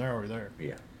already got them. They're already there.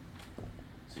 Yeah.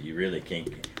 So you really can't.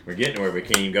 We're getting to where we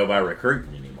can't even go by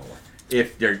recruiting anymore.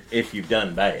 If you've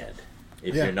done bad,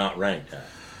 if Yeah. you're not ranked high.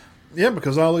 Yeah,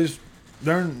 because all these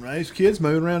kids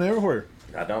moving around everywhere.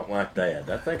 I don't like that.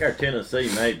 I think our Tennessee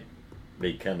may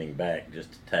be coming back just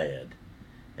a tad.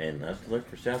 And let's look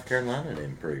for South Carolina to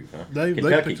improve, huh? They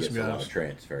Kentucky picked gets some a lot guys. of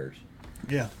transfers.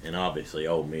 Yeah. And obviously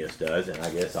Ole Miss does, and I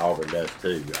guess Auburn does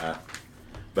too.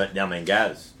 But, I mean,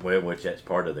 guys, well, which that's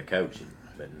part of the coaching.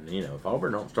 But, you know, if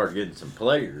Auburn don't start getting some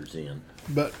players in,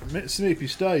 But Mississippi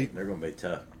State, they're going to be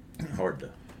tough. Hard to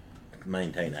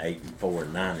maintain an 8-4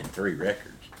 and 9-3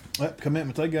 records. that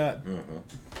commitment they got,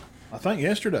 I think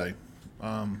yesterday,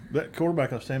 that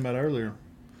quarterback I was saying about earlier,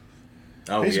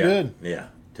 Oh, he's yeah. good. Yeah.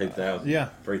 2,000, yeah.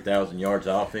 3,000 yards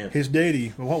of offense. His daddy,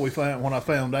 when I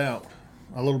found out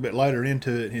a little bit later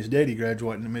into it, his daddy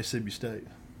graduated in Mississippi State.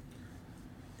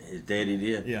 His daddy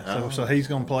did? Yeah, Oh. so he's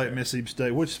going to play at Mississippi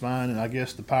State, which is fine, and I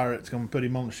guess the Pirates going to put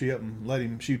him on the ship and let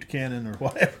him shoot the cannon or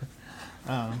whatever.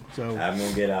 So I'm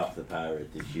going to get off the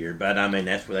Pirate this year. But, I mean,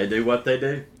 that's what they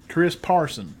do. Chris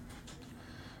Parson,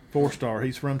 4-star,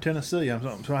 he's from Tennessee.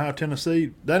 So how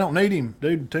Tennessee, they don't need him,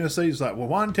 dude. Tennessee's like, well,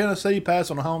 why didn't Tennessee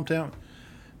pass on the hometown?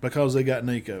 Because they got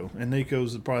Nico, and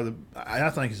Nico's probably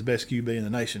I think he's the best QB in the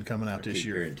nation coming out this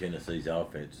year. And Tennessee's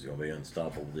offense is going to be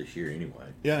unstoppable this year anyway.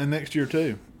 Yeah, and next year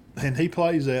too. And he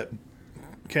plays at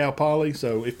Cal Poly,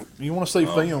 so if you want to see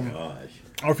film, Gosh.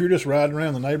 or if you're just riding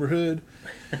around the neighborhood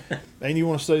and you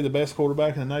want to see the best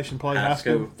quarterback in the nation play high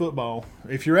school football,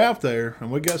 if you're out there,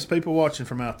 and we got some people watching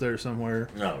from out there somewhere,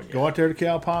 go out there to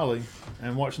Cal Poly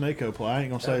and watch Nico play. I ain't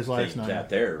going to say his last name. Out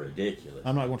there are ridiculous.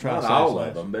 I'm not going to try not to say all his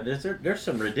of them, but there's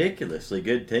some ridiculously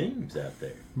good teams out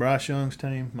there. Bryce Young's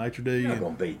team, Maitre D. You're not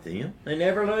going to beat them. They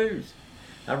never lose.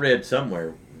 I read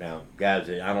somewhere, now, guys,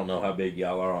 I don't know how big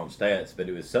y'all are on stats, but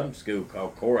it was some school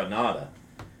called Coronado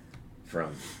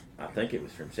from, I think it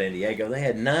was from San Diego. They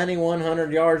had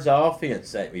 9,100 yards of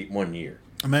offense that 1 year.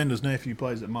 Amanda's nephew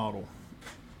plays at Model.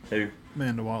 Who?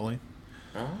 Amanda Watley.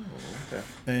 Oh, okay.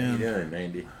 And How you doing,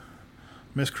 Mandy?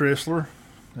 Miss Chrysler,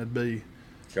 that'd be,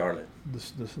 Charlotte.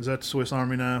 is that the Swiss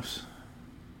Army knives?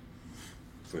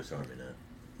 Swiss Army knife.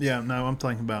 Yeah, no, I'm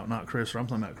thinking about not Chrysler. I'm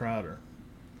thinking about Kreider.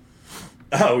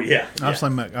 Oh, yeah. I was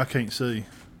thinking about, I can't see.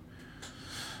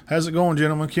 How's it going,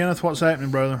 gentlemen? Kenneth, what's happening,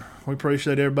 brother? We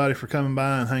appreciate everybody for coming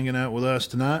by and hanging out with us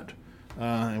tonight.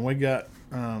 And we got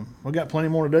plenty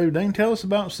more to do. Dane, tell us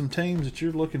about some teams that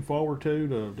you're looking forward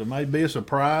to maybe be a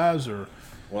surprise or.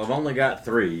 Well, I've only got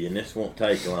 3, and this won't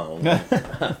take long. I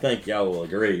think y'all will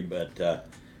agree, but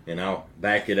and I'll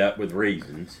back it up with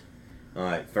reasons. All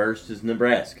right, first is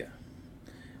Nebraska.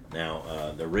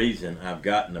 Now, the reason I've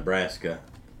got Nebraska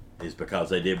is because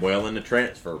they did well in the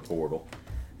transfer portal,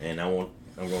 and I'm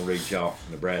going to read y'all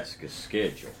Nebraska's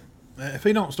schedule. If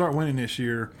he don't start winning this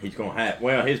year, He's going to have,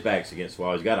 well, his back's against the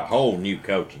wall. He's got a whole new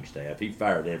coaching staff. He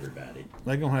fired everybody.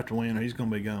 they're going to have to win or he's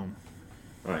going to be gone.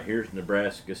 All right, here's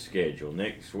Nebraska's schedule.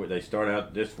 Next week, they start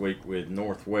out this week with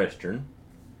Northwestern.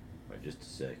 Wait just a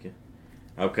second.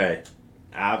 Okay,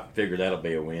 I figure that'll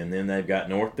be a win. Then they've got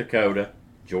North Dakota,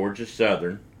 Georgia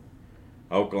Southern,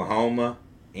 Oklahoma,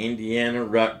 Indiana,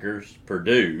 Rutgers,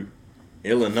 Purdue,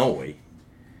 Illinois.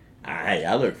 Hey,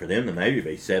 I look for them to maybe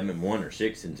be 7-1 or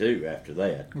 6-2 after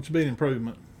that. Which would be an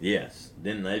improvement. Yes.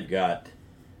 Then they've got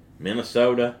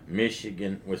Minnesota,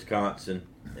 Michigan, Wisconsin,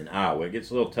 and Iowa. It gets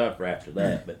a little tougher after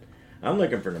that, but I'm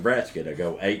looking for Nebraska to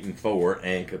go 8-4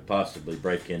 and could possibly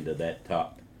break into that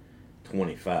top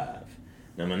 25.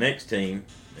 Now my next team,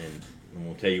 and I'm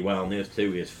going to tell you why on this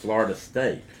too, is Florida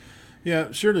State.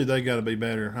 Yeah, surely they got to be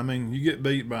better. I mean, you get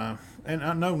beat by, and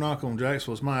I know knock on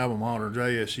Jacksonville, it's my alma mater,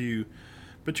 JSU,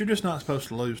 but you're just not supposed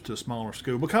to lose to a smaller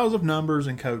school because of numbers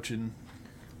and coaching.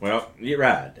 Well, you're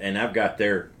right, and I've got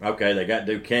they got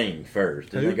Duquesne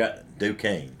first, and Who? they got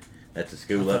Duquesne. That's a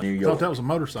school up New I York. thought that was a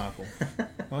motorcycle.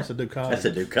 Well, that's a Ducati. That's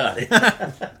a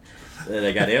Ducati.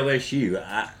 They got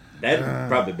LSU. That'd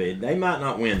probably be. They might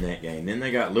not win that game. Then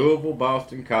they got Louisville,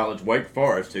 Boston College, Wake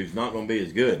Forest, who's not going to be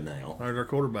as good now. Their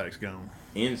quarterback's gone.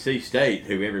 NC State,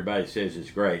 who everybody says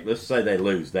is great. Let's say they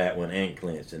lose that one and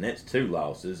Clemson. That's 2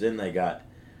 losses. Then they got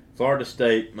Florida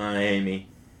State, Miami,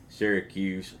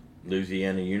 Syracuse,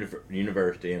 Louisiana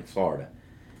University, and Florida.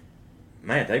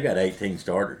 Man, they've got 18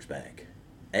 starters back.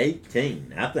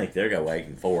 18. I think they're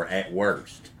going 8-4 at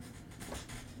worst.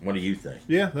 What do you think?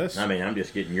 Yeah, that's. I mean, I'm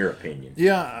just getting your opinion.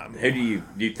 Yeah. Who do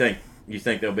you think? You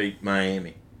think they'll beat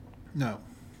Miami? No.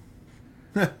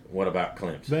 What about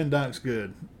Clemson? Van Dyke's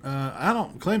good. I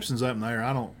don't. Clemson's up in there.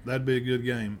 I don't. That'd be a good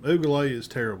game. Ugalele is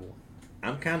terrible.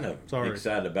 I'm kind of Sorry.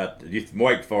 excited about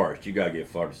Wake Forest. You got to give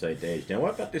Florida State the edge. Now,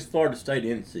 what about this Florida State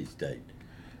NC State?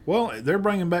 Well, they're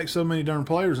bringing back so many darn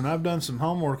players, and I've done some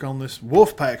homework on this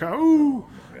Wolfpack. Oh,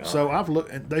 so I've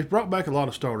looked. And they've brought back a lot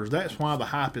of starters. That's why the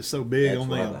hype is so big on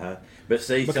them. But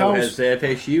see, so has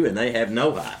FSU, and they have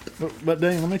no hype. But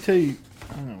Dan, let me tell you,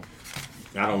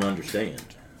 I don't understand.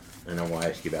 And I want to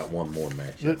ask you about one more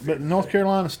matchup. But North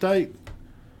Carolina State.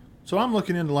 So I'm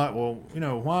looking into like, well,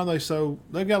 why are they so?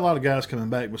 They've got a lot of guys coming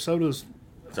back, but so does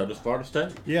Florida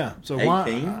State. Yeah. So 18?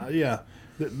 why? Yeah,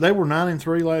 they were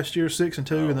 9-3 last year,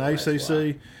 6-2 in the ACC.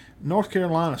 Why. North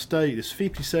Carolina State is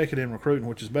 52nd in recruiting,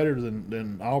 which is better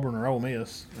than Auburn or Ole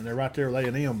Miss, and they're right there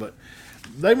with A&M. But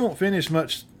they won't finish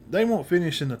much. They won't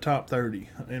finish in the top 30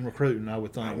 in recruiting. I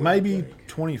would think maybe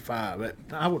 25.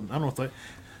 I don't think.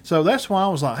 So that's why I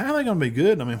was like, how are they going to be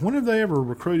good? I mean, when have they ever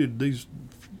recruited these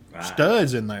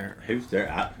studs in there? Who's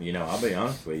there? I'll be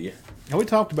honest with you. And we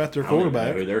talked about their I don't quarterback.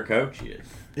 even know who their coach is.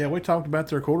 Yeah, we talked about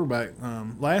their quarterback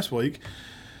last week,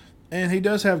 and he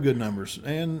does have good numbers.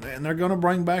 And they're going to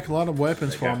bring back a lot of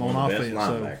weapons for him on offense.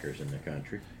 Best linebackers in the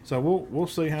country. So we'll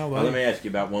see how they. Well, let me ask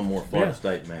you about one more Florida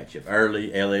State matchup.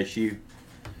 Early LSU.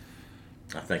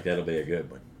 I think that'll be a good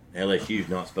one. LSU's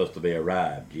not supposed to be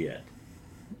arrived yet.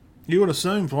 You would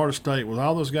assume Florida State, with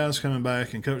all those guys coming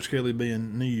back and Coach Kelly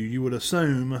being new, you would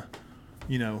assume,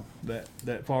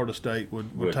 that Florida State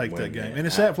would take that game. And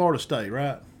it's at Florida State,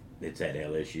 right? It's at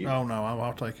LSU. Oh, no,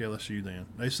 I'll take LSU then.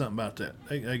 There's something about that.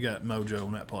 They got mojo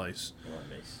in that place.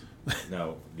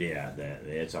 No, yeah,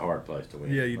 it's a hard place to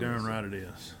win. Yeah, you're darn right it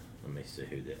is. Let me see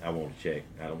who that. I want to check.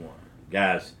 I don't want.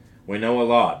 Guys, we know a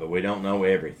lot, but we don't know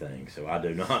everything. So I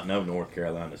do not know North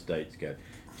Carolina State's coach.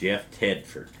 Jeff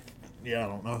Tedford. Yeah, I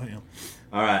don't know him.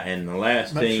 All right, and the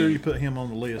last team. Make sure you put him on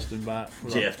the list. Invite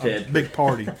Jeff Tedford. Big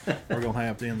party we're gonna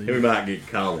have at the end of the year. We might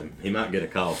call him. He might get a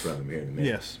call from him here in a minute.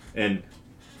 Yes. And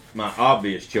my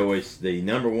obvious choice, the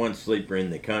number one sleeper in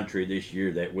the country this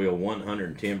year that will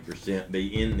 110%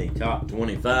 be in the top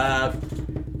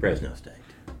 25, Fresno State.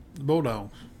 The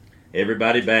Bulldogs.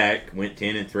 Everybody back, went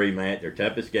 10-3, Matt. Their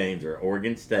toughest games are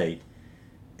Oregon State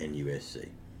and USC.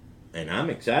 And I'm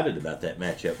excited about that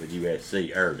matchup with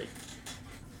USC early.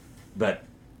 But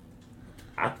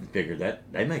I figure that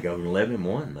they may go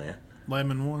 11-1, man.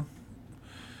 11-1.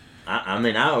 I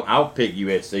mean, I'll pick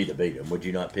USC to beat them. Would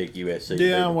you not pick USC to beat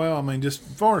them? Well, I mean, just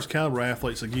as far as caliber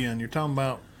athletes, again, you're talking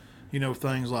about,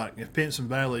 things like if Pinson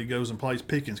Valley goes and plays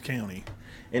Pickens County.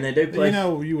 And they do play.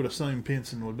 You would assume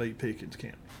Pinson would beat Pickens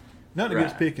County. Nothing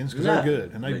against Pickens because they're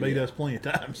good, and they beat us plenty of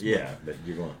times. Yeah, but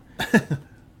you're going.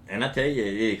 And I tell you,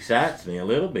 it excites me a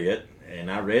little bit. And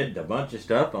I read a bunch of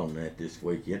stuff on that this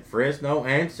weekend. Fresno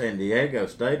and San Diego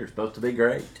State are supposed to be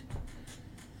great.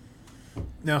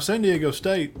 Now, San Diego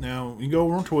State. Now you go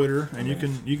over on Twitter and you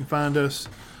can find us.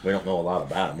 We don't know a lot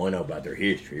about them. We know about their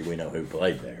history. We know who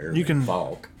played there. You can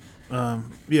Falk.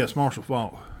 Yes, Marshall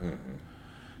Falk. Mm-hmm.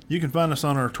 You can find us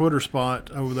on our Twitter spot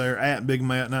over there at Big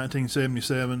Matt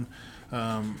 1977.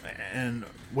 And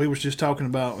we was just talking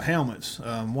about helmets.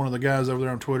 One of the guys over there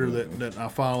on Twitter that I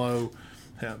follow.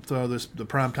 Through the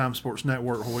Primetime Sports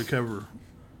Network where we cover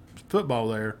football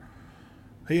there,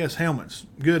 he has helmets,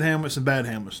 good helmets and bad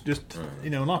helmets. Just, a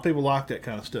lot of people like that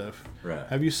kind of stuff. Right.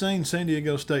 Have you seen San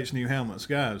Diego State's new helmets?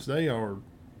 Guys, they are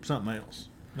something else.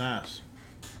 Nice.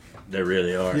 They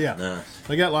really are. Yeah. Nice.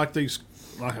 They got like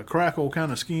a crackle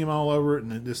kind of scheme all over it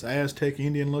and this Aztec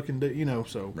Indian looking,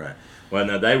 so. Right. Well,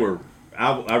 no, they were,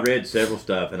 I read several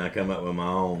stuff and I come up with my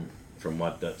own from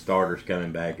what the starters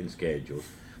coming back in schedules.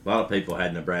 A lot of people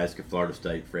had Nebraska, Florida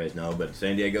State, Fresno, but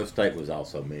San Diego State was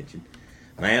also mentioned.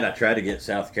 Man, I tried to get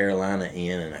South Carolina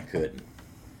in, and I couldn't.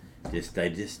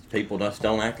 People just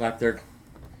don't act like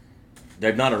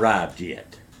they've not arrived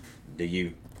yet. How do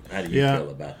you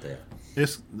feel about that?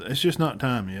 It's just not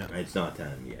time yet. It's not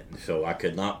time yet. So I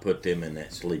could not put them in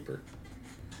that sleeper.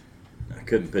 I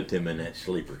couldn't put them in that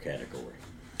sleeper category.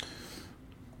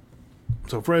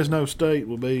 So Fresno State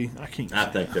will be. I think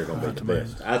they're going to be the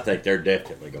best. I think they're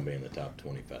definitely going to be in the top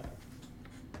 25.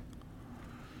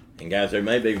 And guys, there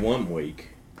may be one week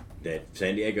that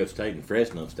San Diego State and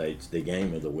Fresno State's the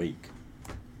game of the week.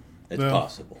 It's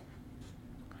possible.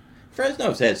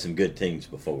 Fresno's had some good teams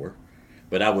before,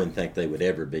 but I wouldn't think they would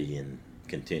ever be in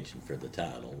contention for the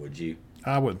title. Would you?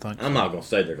 I wouldn't think. I'm not going to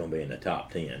say they're going to be in the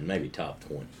top 10, maybe top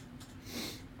 20.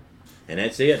 And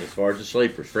that's it as far as the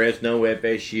sleepers. Fresno,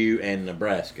 FSU, and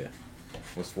Nebraska.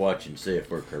 Let's watch and see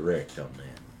if we're correct on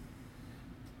that.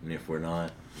 And if we're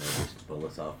not, they'll just pull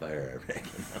us off air, I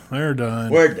reckon. They're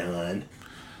done. We're done.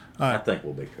 All right. I think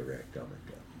we'll be correct on it,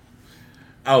 though.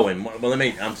 Oh, and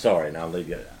I'm sorry, and I'll leave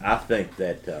you. I think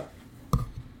that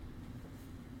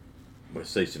we'll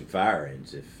see some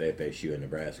firings if FSU and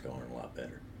Nebraska aren't a lot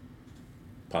better.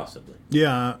 Possibly.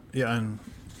 Yeah, and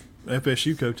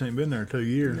FSU coach ain't been there 2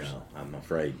 years. No, I'm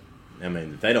afraid. I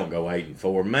mean, if they don't go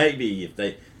 8-4, maybe if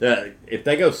they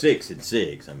go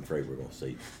 6-6, I'm afraid we're going to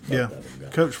see both of them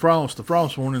go. Coach Frost, the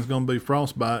frost warning is going to be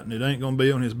frostbite, and it ain't going to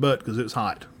be on his butt because it's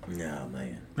hot. No,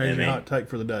 man. There's your hot take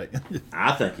for the day.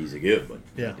 I think he's a good one.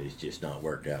 Yeah. It's just not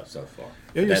worked out so far.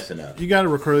 That's enough. You got to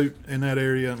recruit in that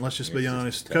area, and let's just be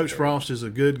honest. Coach Frost is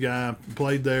a good guy,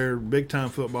 played there, big-time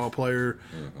football player,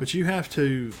 but you got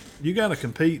to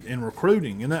compete in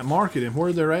recruiting in that market and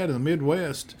where they're at in the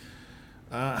Midwest.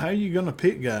 How are you going to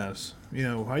pick guys?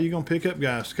 How are you going to pick up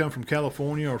guys to come from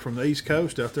California or from the East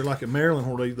Coast out there like in Maryland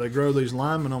where they grow these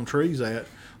linemen on trees at,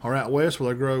 or out west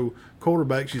where they grow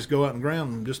quarterbacks? You just go out and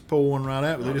ground and just pull one right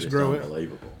out, but they just grow it.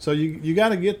 Unbelievable. So you got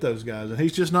to get those guys, and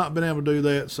he's just not been able to do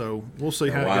that. So we'll see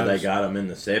how it goes. Why they got them in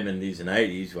the 70s and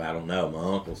 80s, well, I don't know.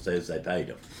 My uncle says they paid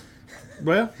them.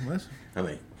 Well,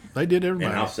 they did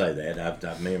everybody. And I'll say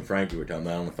that. Me and Frankie were talking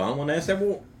about on the phone one day. I said,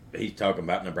 well, he's talking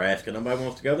about Nebraska. Nobody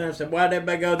wants to go there. I said, why did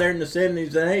everybody go there in the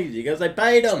 70s and 80s? He goes, they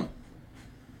paid them.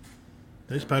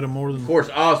 They just paid them more than. Of course,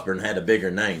 Osborne had a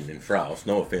bigger name than Frost.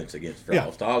 No offense against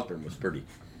Frost. Yeah. Osborne was pretty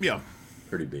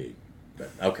big. But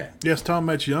okay. Yes, talking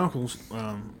about your uncles.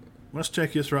 Let's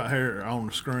check this right here on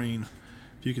the screen,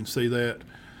 if you can see that.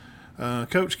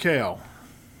 Coach Cal,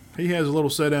 he has a little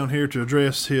set down here to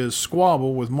address his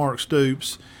squabble with Mark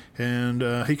Stoops.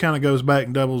 And he kind of goes back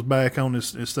and doubles back on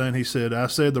his thing. He said, I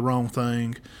said the wrong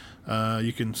thing.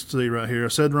 You can see right here. I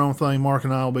said the wrong thing. Mark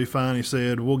and I will be fine. He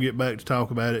said, we'll get back to talk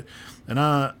about it. And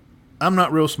I'm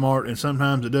not real smart, and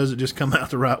sometimes it doesn't just come out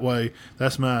the right way.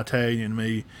 That's my Italian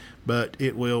me. But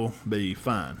it will be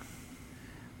fine.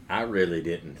 I really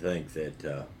didn't think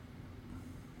that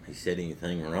he said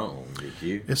anything wrong, did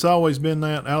you? It's always been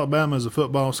that. Alabama is a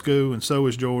football school, and so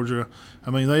is Georgia. I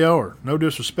mean, they are. No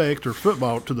disrespect or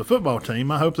football to the football team.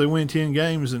 I hope they win 10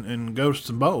 games and go to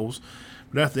some bowls.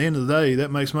 But at the end of the day,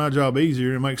 that makes my job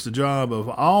easier. It makes the job of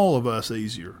all of us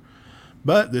easier.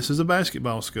 But this is a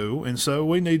basketball school, and so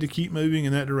we need to keep moving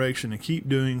in that direction and keep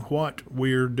doing what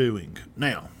we're doing.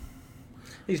 Now,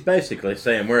 he's basically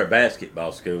saying we're a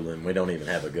basketball school and we don't even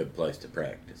have a good place to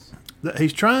practice.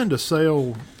 He's trying to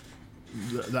sell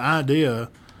the idea.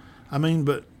 I mean,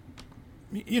 but,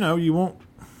 you won't.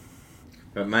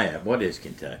 But, Matt, what is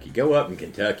Kentucky? Go up in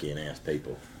Kentucky and ask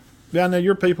people. Yeah, I know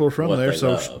your people are from there,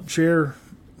 so share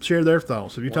their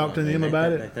thoughts. Have you talked to them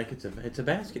about it? I think it's a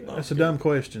basketball. That's a dumb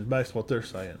question, based on what they're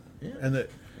saying. Yeah. And that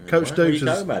Coach Stoops is. What are you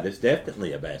talking about? It's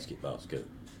definitely a basketball school.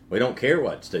 We don't care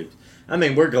what Stoops. I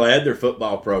mean, we're glad their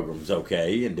football program's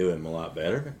okay and doing a lot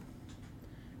better.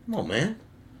 Come on, man.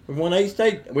 We've won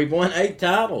 8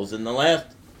 titles in the last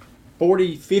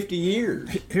 40, 50 years.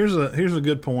 Here's a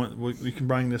good point. We can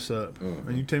bring this up,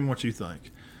 and you tell me what you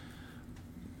think.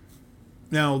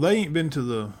 Now, they ain't been to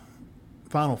the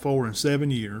Final Four in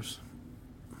 7 years.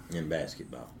 In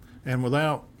basketball. And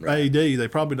without AD, they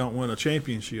probably don't win a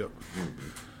championship. Mm-hmm.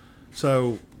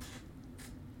 So,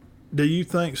 do you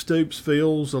think Stoops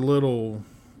feels a little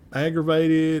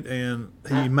aggravated and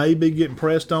he may be getting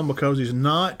pressed on because he's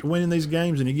not winning these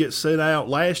games and he gets set out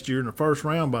last year in the first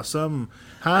round by some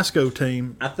high school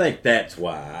team? I think that's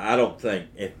why. I don't think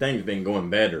if things been going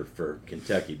better for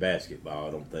Kentucky basketball,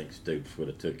 I don't think Stoops would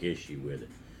have took issue with it.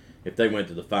 If they went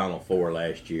to the Final Four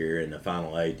last year and the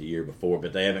Final 8 the year before,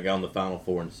 but they haven't gone to the Final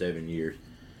Four in 7 years,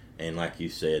 and like you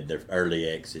said, their early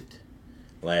exit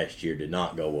last year did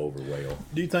not go over well.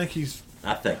 Do you think he's...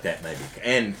 I think that may be.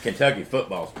 And Kentucky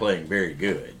football's playing very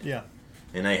good. Yeah.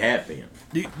 And they have been.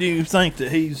 Do you think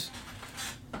that he's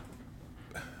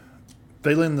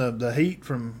feeling the heat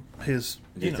from his...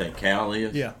 Do you think Cal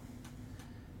is? Yeah.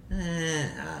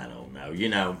 I don't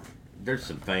know. There's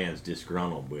some fans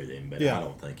disgruntled with him, but I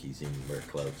don't think he's anywhere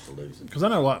close to losing. Because I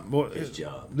know his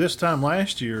job. This time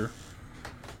last year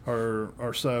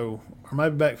or so, or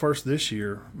maybe back first this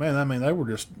year, man, I mean, they were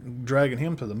just dragging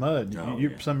him to the mud.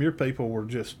 Some of your people were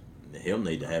just... He'll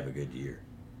need to have a good year.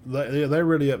 They're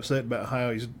really upset about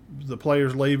how the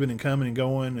players leaving and coming and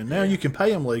going, and now you can pay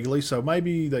them legally, so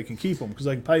maybe they can keep them because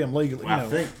they can pay them legally. Well, I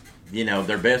think,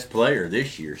 their best player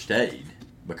this year stayed.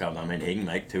 Because, he can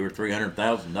make $200,000 or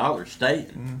 $300,000 staying.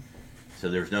 Mm-hmm. So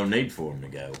there's no need for him to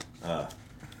go.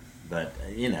 But,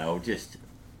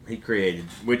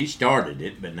 he started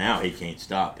it, but now he can't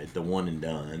stop it. The one and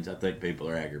dones. I think people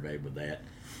are aggravated with that.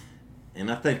 And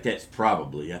I think that's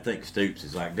probably, I think Stoops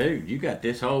is like, dude, you got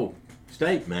this whole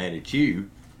state mad at you,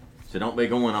 so don't be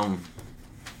going on.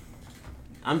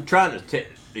 I'm trying to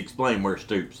explain where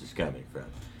Stoops is coming from.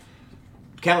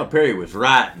 Calipari was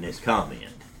right in his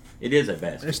comment. It is a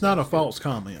basketball. It's not a false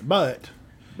comment, but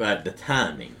the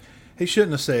timing. He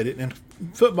shouldn't have said it. And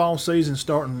football season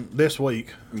starting this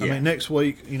week. Yeah. I mean, next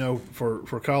week,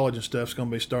 for college and stuff, it's going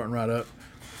to be starting right up.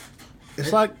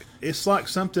 It's like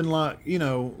something like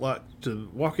to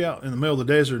walk out in the middle of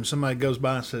the desert and somebody goes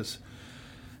by and says,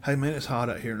 "Hey man, it's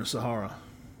hot out here in the Sahara."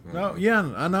 Mm-hmm. No,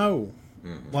 yeah, I know.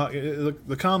 Mm-hmm. Like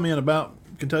the comment about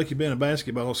Kentucky being a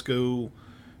basketball school,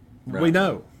 right, we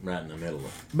know right in the middle of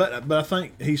it. But I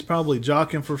think he's probably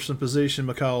jockeying for some position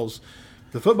because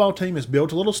the football team has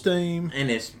built a little steam, and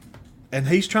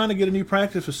he's trying to get a new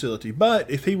practice facility.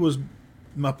 But if he was,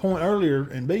 my point earlier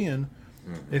in being,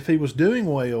 if he was doing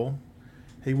well,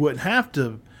 he wouldn't have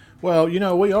to. Well,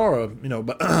 we are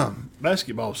a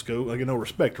basketball school. I get no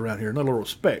respect around here. No little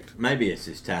respect. Maybe it's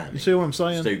his time. You see what I'm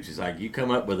saying? Stoops is like, you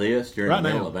come up with this during the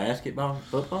middle of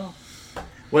football?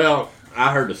 Well,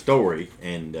 I heard a story,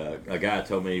 and a guy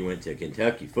told me he went to a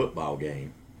Kentucky football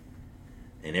game,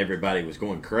 and everybody was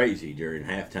going crazy during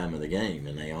halftime of the game,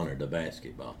 and they honored the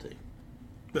basketball team.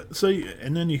 But see,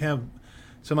 and then you have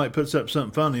somebody puts up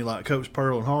something funny like Coach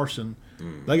Pearl and Harsin.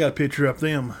 They got a picture of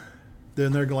them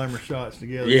doing their glamour shots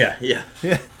together. Yeah.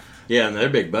 Yeah, and they're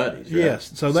big buddies, right?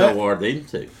 Yes. So are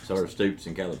these two. So are Stoops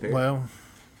and Calipari. Well,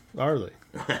 are they?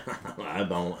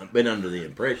 I've been under the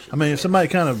impression. I mean, if somebody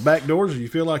kind of backdoors you,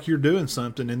 feel like you're doing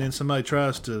something, and then somebody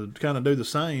tries to kind of do the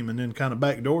same and then kind of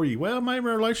backdoor you, well, maybe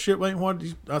our relationship ain't what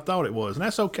I thought it was. And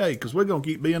that's okay because we're going to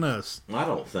keep being us. I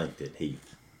don't think that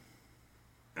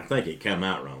I think it come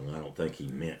out wrong. I don't think he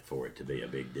meant for it to be a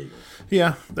big deal.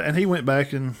 Yeah, and he went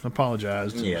back and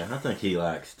apologized. Yeah, I think he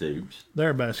likes Stoops.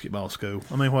 They're a basketball school.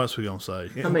 I mean, what else are we going to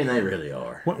say? I mean, they really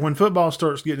are. When football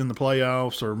starts getting in the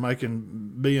playoffs or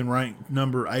being ranked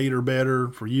number 8 or better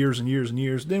for years and years and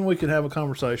years, then we could have a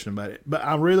conversation about it. But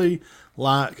I really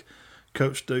like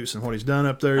Coach Stoops and what he's done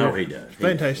up there. Oh, he does.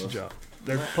 Fantastic job.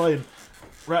 They're playing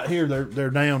right here. They're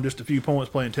down just a few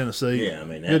points playing Tennessee. Yeah, I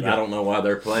mean, I don't know why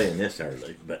they're playing this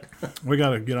early, but we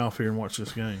got to get off here and watch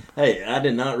this game. Hey, I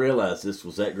did not realize this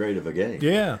was that great of a game.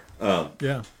 Yeah.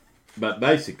 Yeah. But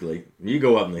basically, you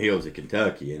go up in the hills of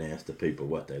Kentucky and ask the people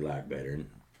what they like better, and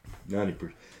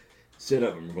 90%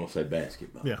 of them are going to say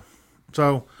basketball. Yeah.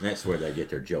 So that's where they get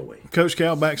their joy. Coach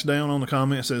Cal backs down on the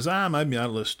comment, says, maybe I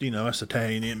just, that's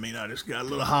Italian in me. I just got a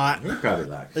little hot. He probably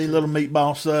likes a little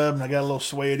meatball sub, and I got a little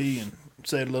sweaty and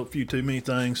said a few too many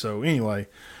things. So anyway,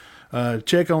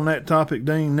 check on that topic,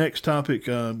 Dean. Next topic,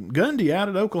 Gundy out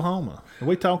at Oklahoma.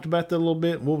 We talked about that a little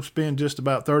bit. We'll spend just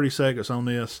about 30 seconds on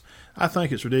this. I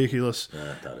think it's ridiculous.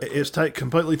 It's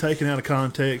completely taken out of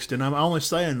context, and I'm only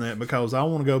saying that because I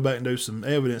want to go back and do some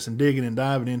evidence and digging and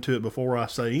diving into it before I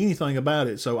say anything about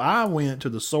it. So I went to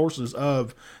the sources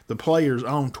of the players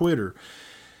on Twitter.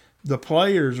 The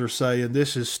players are saying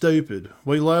this is stupid.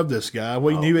 We love this guy.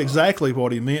 We knew exactly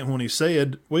what he meant when he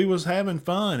said we was having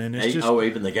fun, and it's just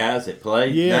even the guys that play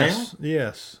yes, now?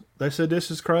 Yes. They said this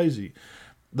is crazy.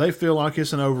 They feel like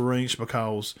it's an overreach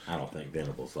because I don't think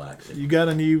Venables likes it. You got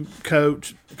a new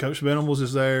coach. Coach Venables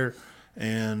is there,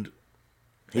 and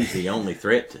he's the only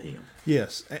threat to him.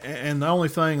 Yes, and the only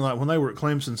thing, like when they were at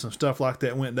Clemson, some stuff like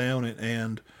that went down,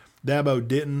 and Dabo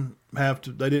didn't have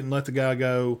to. They didn't let the guy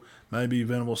go. Maybe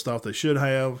Venables thought they should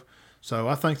have. So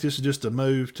I think this is just a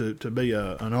move to be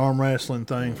an arm wrestling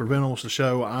thing for Venables to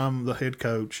show I'm the head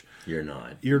coach. You're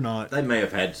not. You're not. They may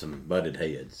have had some butted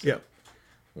heads. Yep.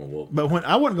 Well, but when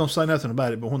I wasn't going to say nothing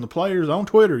about it, but when the players on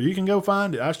Twitter, you can go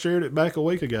find it. I shared it back a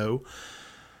week ago.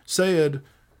 Said,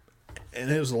 and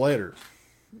it was a letter.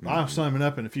 Mm-hmm. I'll sum it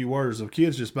up in a few words. The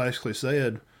kids just basically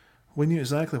said, we knew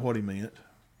exactly what he meant.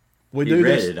 We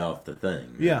read it off the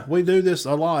thing. Right? Yeah, we do this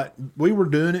a lot. We were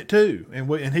doing it too, and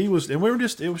we were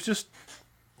just.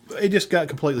 It just got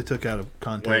completely took out of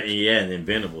context. Well, yeah, and then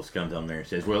Venables comes on there and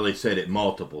says, "Well, he said it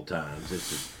multiple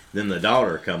times." Then the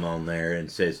daughter come on there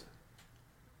and says,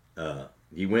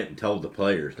 "You went and told the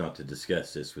players not to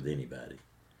discuss this with anybody."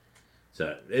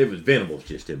 So it was Venables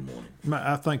just didn't want him.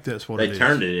 I think that's what they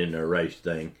turned it into a race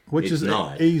thing, which is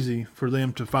not easy for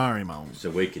them to fire him on. So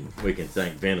we can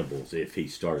thank Venables if he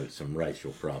started some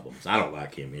racial problems. I don't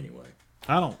like him anyway.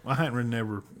 I hadn't really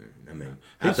never. I mean,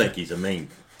 I think he's a mean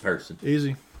person.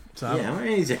 Easy. So yeah, I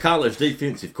mean, he's a college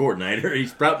defensive coordinator.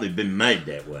 He's probably been made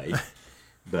that way,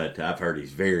 but I've heard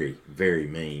he's very, very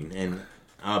mean, and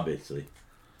obviously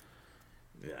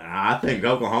I think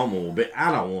Oklahoma will be.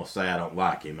 I don't want to say I don't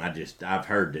like him. I've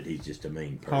heard that he's just a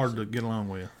mean person. Hard to get along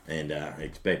with. And I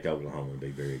expect Oklahoma to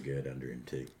be very good under him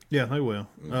too. Yeah, they will.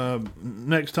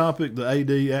 Next topic, the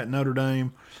AD at Notre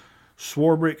Dame.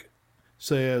 Swarbrick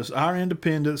says, our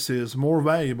independence is more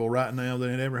valuable right now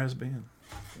than it ever has been.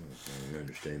 I don't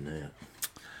understand that.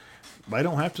 They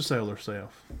don't have to sell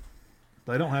themselves.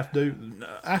 They don't have to do.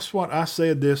 That's what I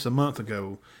said this a month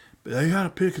ago. They got to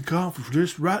pick a conference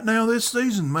just right now this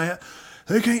season, Matt.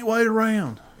 They can't wait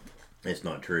around. It's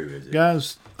not true, is it?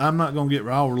 Guys, I'm not going to get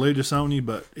all religious on you,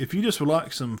 but if you just would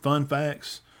like some fun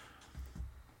facts,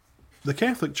 the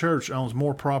Catholic Church owns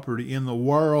more property in the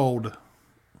world.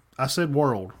 I said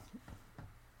world.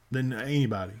 Than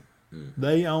anybody.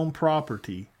 They own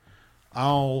property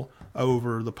all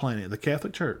over the planet. The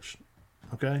Catholic Church.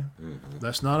 Okay?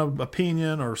 That's not an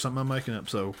opinion or something I'm making up.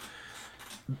 So,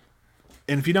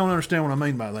 and if you don't understand what I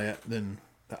mean by that, then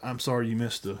I'm sorry you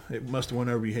missed it must have went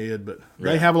over your head, but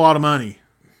they have a lot of money.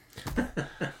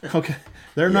 Okay?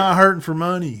 They're not hurting for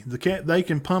money. They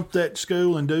can pump that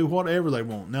school and do whatever they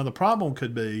want. Now, the problem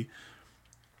could be,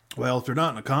 well, if they're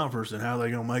not in a conference, then how are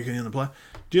they going to make it in the play?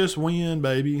 Just win,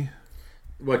 baby.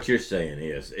 What you're saying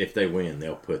is, if they win,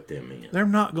 they'll put them in. They're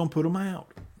not going to put them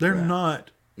out. They're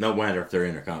not. No matter if they're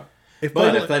in a conference. If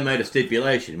they made a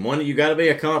stipulation, one you got to be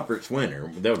a conference winner,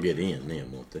 they'll get in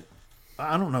then, won't they?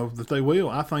 I don't know that they will.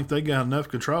 I think they got enough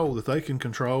control that they can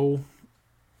control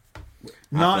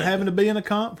not having to be in a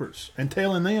conference and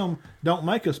telling them, don't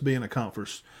make us be in a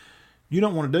conference. You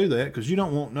don't want to do that because you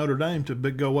don't want Notre Dame to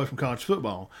go away from college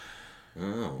football.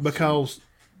 Oh, because so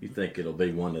you think it'll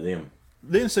be one of them.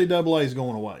 The NCAA is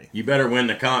going away. You better win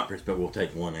the conference, but we'll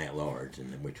take one at large,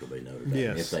 and which will be Notre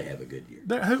Dame if they have a good year.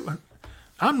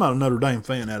 I'm not a Notre Dame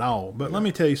fan at all, but let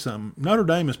me tell you something. Notre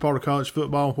Dame is part of college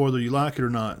football, whether you like it or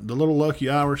not. The little lucky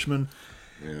Irishman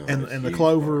and the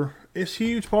Clover, it's a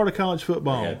huge part of college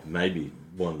football. They have maybe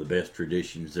one of the best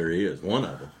traditions there is, one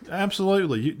of them.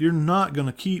 Absolutely. You're not going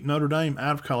to keep Notre Dame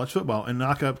out of college football. And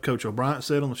like Coach O'Brien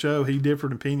said on the show, he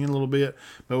differed opinion a little bit,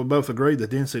 but we both agreed that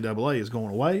the NCAA is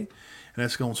going away, and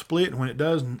that's going to split. And when it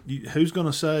does, who's going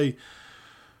to say,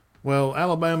 well,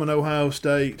 Alabama and Ohio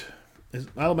State –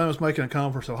 Alabama's making a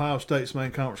conference, Ohio State's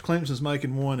making a conference, Clemson's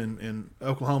making one, and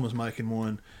Oklahoma's making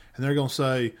one, and they're going to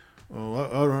say,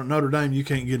 well, Notre Dame, you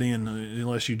can't get in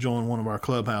unless you join one of our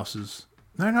clubhouses.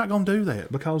 They're not going to do that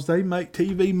because they make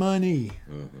TV money.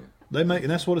 They make,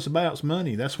 and that's what it's about. It's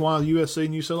money. That's why USC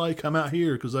and UCLA come out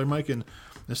here, because they're making,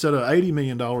 instead of $80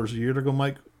 million a year, they're going to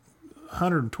make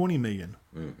 $120 million.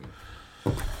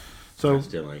 So I'm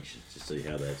still anxious to see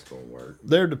how that's going to work.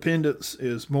 Their dependence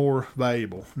is more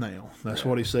valuable now. That's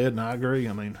what he said, and I agree.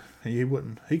 I mean,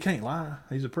 he can't lie.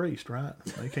 He's a priest, right?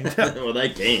 He can't tell. Well, they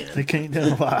can. He can't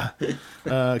tell a lie.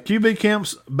 QB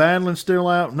camps battling still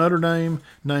out. Notre Dame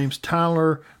names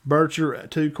Tyler Bircher at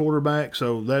 2 quarterback,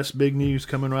 so that's big news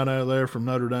coming right out of there from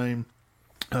Notre Dame.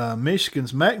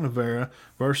 Michigan's McNamara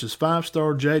versus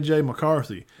 5-star J.J.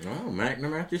 McCarthy. Oh,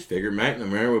 McNamara. I just figured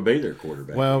McNamara would be their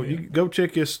quarterback. Well, you go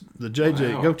check the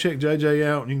J.J. Wow. Go check J.J.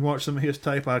 out, and you can watch some of his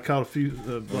tape. I caught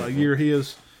a year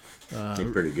his.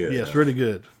 He's pretty good. Yes, really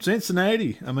good.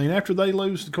 Cincinnati. I mean, after they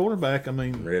lose the quarterback, I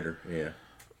mean, Ritter. Yeah.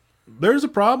 There's a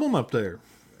problem up there.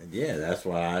 Yeah, that's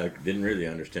why I didn't really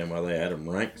understand why they had them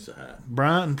ranked so high.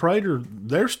 Bryant and Prater,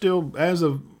 they're still, as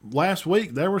of last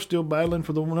week, they were still battling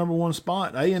for the number 1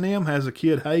 spot. A&M has a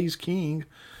kid, Hayes King,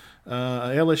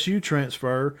 LSU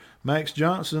transfer. Max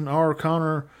Johnson, R.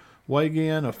 Connor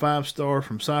Wagan, a 5-star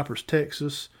from Cypress,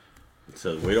 Texas.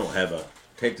 So we don't have a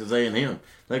Texas A&M.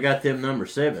 They got them number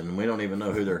 7, and we don't even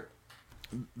know who their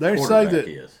quarterback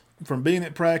is. From being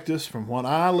at practice, from what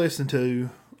I listen to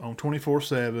on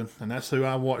 24/7, and that's who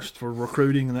I watched for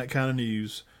recruiting and that kind of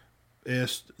news,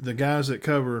 is the guys that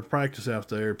cover practice out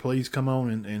there. Please come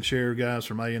on and share, guys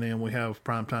from A&M. We have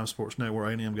Primetime Sports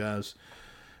Network A&M guys.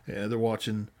 Yeah, they're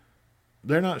watching.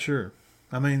 They're not sure.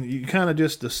 I mean, you kind of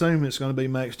just assume it's going to be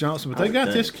Max Johnson, but they got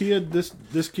this kid,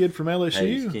 this kid from LSU.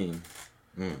 Hayes King.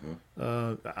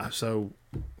 So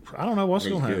I don't know what's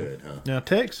going to happen. Good, huh? Now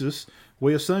Texas,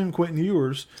 we assume Quentin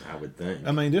Ewers. I would think.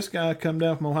 I mean, this guy come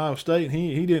down from Ohio State, and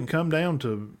he didn't come down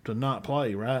to not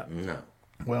play, right? No.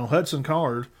 Well, Hudson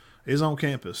Card is on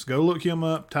campus. Go look him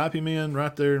up, type him in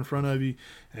right there in front of you,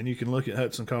 and you can look at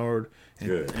Hudson Card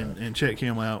and check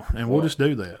him out. And we'll just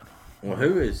do that. Well,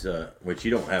 who is, which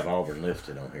you don't have Auburn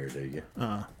listed on here, do you?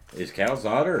 Is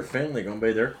Calzada or Finley going to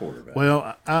be their quarterback?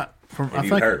 Well, I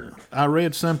think heard? I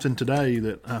read something today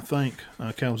that I think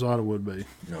Calzada would be.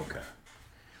 Okay.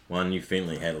 Well, I knew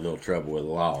Finley had a little trouble with the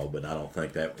law, but I don't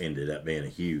think that ended up being a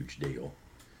huge deal.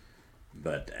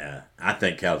 But I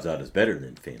think Calzada's better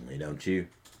than Finley, don't you?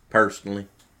 Personally?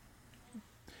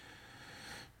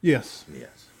 Yes.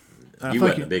 Yes. I You think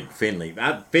wasn't a big Finley.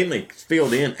 Finley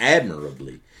filled in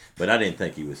admirably, but I didn't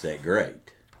think he was that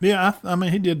great. Yeah, I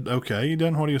mean, he did okay. He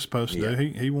done what he was supposed to Yeah.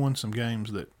 do. He won some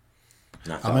games that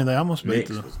I mean, they almost beat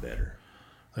Nick's was better.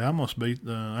 They almost beat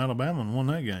Alabama and won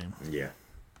that game. Yeah.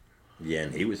 Yeah,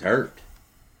 and he was hurt.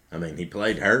 I mean, he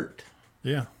played hurt.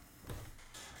 Yeah.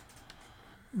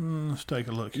 Let's take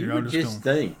a look here. You would just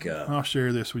think I'll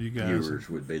share this with you guys. Ewers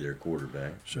would be their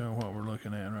quarterback. Show what we're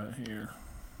looking at right here.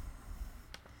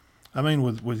 I mean,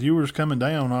 with Ewers coming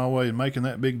down all the way and making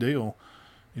that big deal,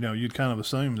 you'd kind of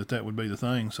assume that would be the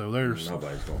thing. So there's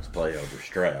nobody's going to play over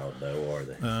Stroud, though, are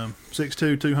they?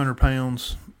 6'2", 200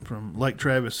 pounds from Lake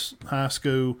Travis High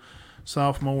School,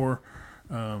 sophomore,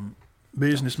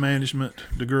 business management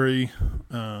degree.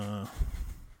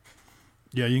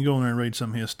 Yeah, you can go in there and read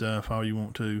some of his stuff all you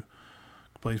want to.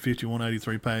 Played 51,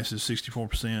 83 passes,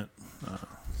 64%. Let's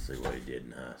see what he did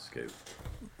in high school.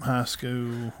 High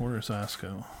school, where is high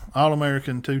school?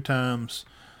 All-American 2 times,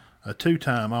 a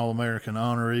 2-time All-American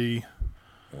honoree.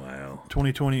 Wow.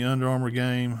 2020 Under Armour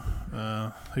game.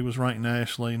 He was ranked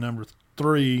nationally number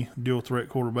 3 dual threat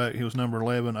quarterback. He was number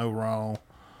 11 overall.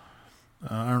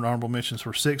 Earned honorable mentions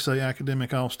for 6A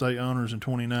academic All-State honors in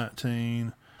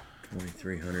 2019.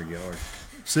 2,300 yards.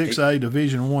 6A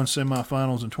Division I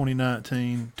semifinals in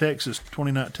 2019. Texas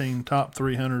 2019 top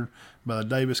 300 by the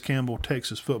Davis Campbell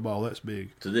Texas football. That's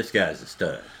big. So this guy's a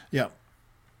stud. Yeah.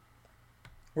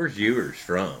 Where's Ewers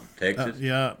from? Texas?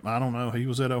 Yeah, I don't know. He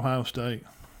was at Ohio State.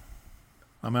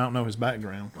 I don't know his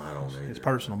background. I don't know. His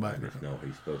personal background. I just know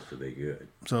he's supposed to be good.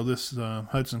 So this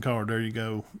Hudson Card, there you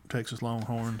go, Texas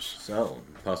Longhorns. So,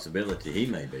 possibility he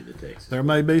may be the Texas. There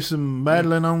may be some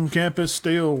battling on campus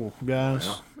still, guys.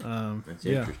 Wow. That's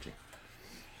interesting.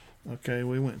 Okay,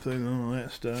 we went through all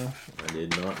that stuff. I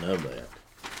did not know that.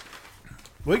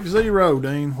 Week 0,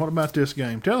 Dean. What about this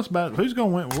game? Tell us about who's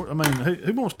going to win. I mean,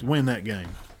 who wants to win that game?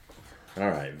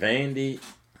 All right, Vandy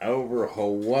over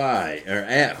Hawaii, or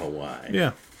at Hawaii.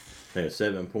 Yeah. They're a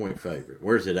 7-point favorite.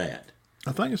 Where's it at?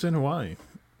 I think it's in Hawaii.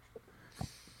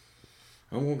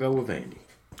 I'm going to go with Vandy.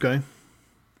 Okay.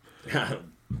 I'm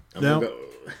going to go.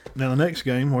 Now, the next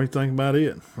game, what do you think about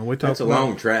it? That's a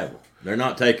long travel. They're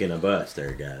not taking a bus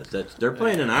there, guys. They're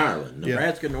playing in Ireland.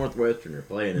 Nebraska, Northwestern are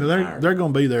playing in Ireland. They're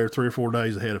going to be there 3 or 4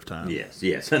 days ahead of time. Yes.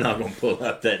 They're not going to pull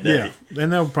up that day. Yeah,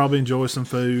 and they'll probably enjoy some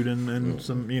food and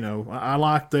some, I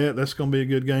like that. That's going to be a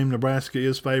good game. Nebraska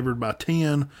is favored by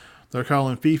 10. They're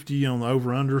calling 50 on the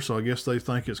over-under, so I guess they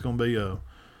think it's going to be a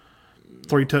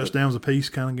 3 touchdowns apiece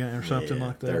kind of game or something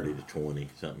like that. 30 to 20,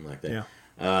 something like that. Yeah.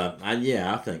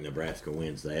 I think Nebraska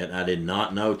wins that. I did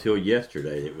not know till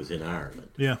yesterday that it was in Ireland.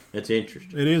 Yeah. That's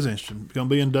interesting. It is interesting. It's going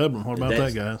to be in Dublin. What about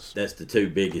that, guys? That's the 2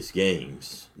 biggest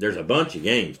games. There's a bunch of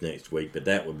games next week, but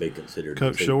that would be considered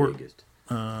Coach the 2 Short, biggest.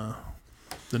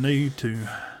 The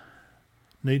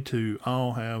need to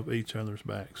all have each other's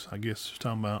backs. I guess he's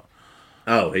talking about.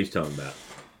 Oh, he's talking about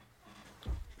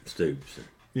Stoops.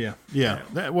 Yeah.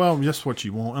 Just what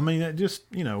you want. I mean, that just,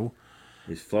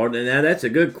 Is Florida now? That's a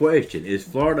good question. Is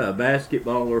Florida a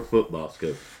basketball or football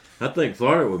school? I think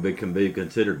Florida can be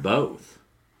considered both.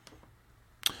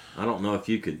 I don't know if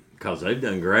you could, because they've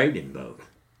done great in both.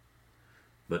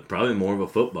 But probably more of a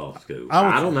football school.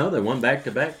 I don't know. They won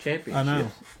back-to-back championships. I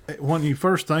know. When you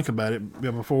first think about it,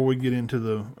 before we get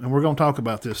into and we're going to talk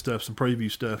about this stuff, some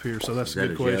preview stuff here. So that's a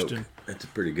good question. That's a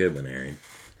pretty good one, Aaron.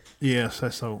 Yes,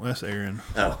 that's Aaron.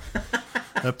 Oh,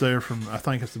 up there from I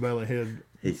think it's the Valley Head.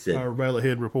 He said, our Valley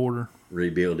Head reporter.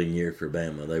 Rebuilding year for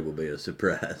Bama. They will be a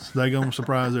surprise. They're going to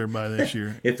surprise everybody this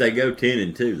year. If they go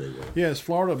 10-2, they will. Yeah, is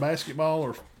Florida basketball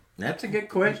or? That's a good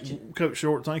question. Coach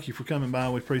Short, thank you for coming by.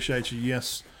 We appreciate you.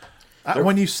 Yes,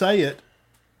 when you say it,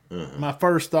 my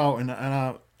first thought,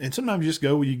 and sometimes you just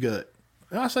go with your gut.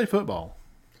 I say football.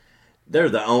 They're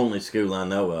the only school I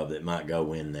know of that might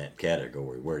go in that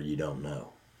category where you don't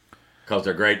know. Because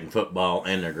they're great in football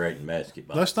and they're great in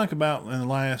basketball. Let's think about in the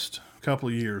last couple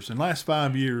of years. In the last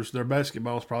 5 years, their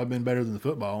basketball's probably been better than the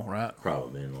football, right?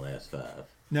 Probably in the last 5.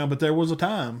 Now, but there was a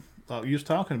time, like you was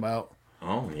talking about.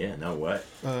 Oh, yeah, no way.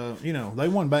 They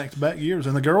won back-to-back years,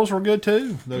 and the girls were good,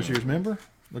 too, those years, remember?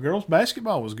 The girls'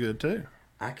 basketball was good, too.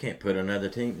 I can't put another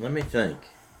team. Let me think.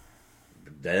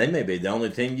 They may be the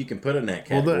only team you can put in that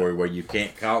category where you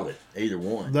can't call it either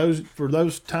one. For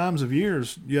those times of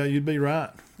years, yeah, you'd be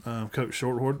right. Coach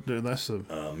Short, that's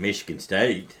a Michigan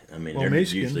State. I mean, they're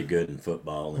usually good in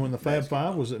football. When the Fab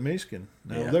Five was at Michigan,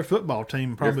 now their football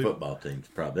team probably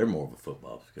they're more of a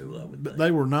football school, I would think. But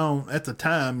they were known at the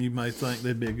time. You may think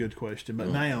they'd be a good question, but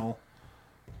now,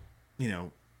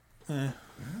 I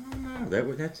don't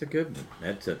know. That's a good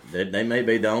one. They may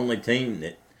be the only team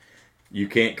that you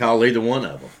can't call either one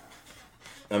of them.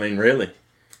 I mean, really.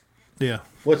 Yeah.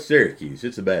 What's Syracuse?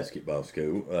 It's a basketball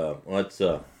school.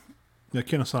 Yeah,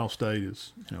 Kennesaw State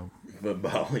is,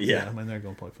 football? Yeah. I mean, they're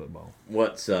going to play football.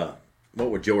 What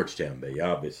would Georgetown be?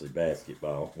 Obviously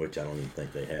basketball, which I don't even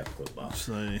think they have football. Let's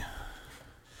see.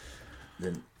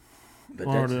 But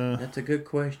Florida that's a good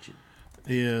question.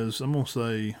 I'm going to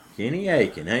say Kenny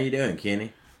Aiken. How you doing,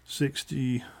 Kenny?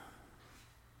 60%.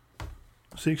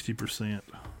 60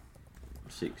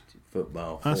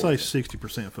 football. I say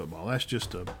 60% football. That's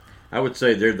just I would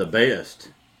say they're the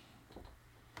best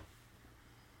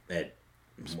at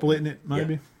splitting it,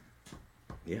 maybe.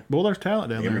 Yeah. Well, there's talent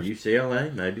down there.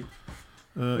 UCLA, maybe.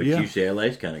 But yeah.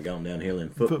 UCLA's kind of gone downhill in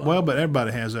football. Well, but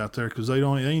everybody has out there because they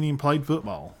ain't even played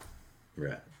football.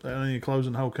 Right. They ain't even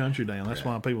closing the whole country down. That's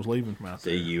why people's leaving from out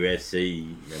there.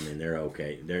 USC, I mean, they're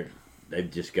okay. They've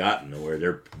just gotten to where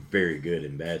they're very good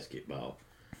in basketball.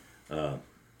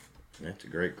 That's a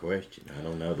great question. I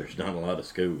don't know. There's not a lot of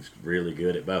schools really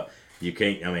good at both. You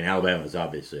can't. I mean, Alabama's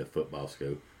obviously a football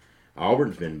school.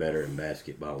 Auburn's been better in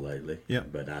basketball lately. Yep.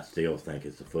 But I still think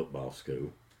it's a football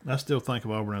school. I still think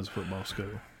of Auburn as a football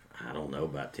school. I don't know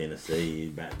about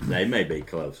Tennessee. They may be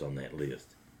close on that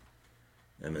list.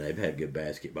 I mean, they've had good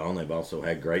basketball, and they've also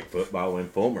had great football when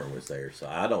Fulmer was there. So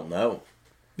I don't know.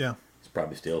 Yeah. It's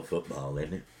probably still football,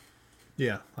 isn't it?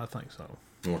 Yeah, I think so.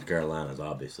 North Carolina's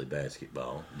obviously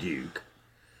basketball. Duke.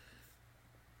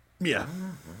 Yeah.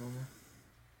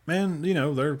 Man,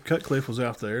 their Cutcliffe was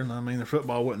out there, and I mean, their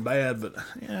football wasn't bad, but,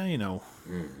 yeah, it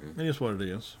is what it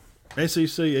is.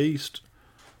 SEC East,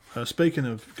 speaking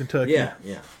of Kentucky. Yeah.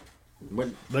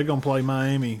 They're going to play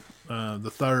Miami the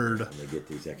 3rd. Let me get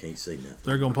these. I can't see nothing.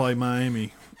 They're going to play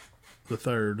Miami the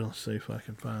 3rd. Let's see if I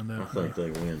can find out. I think they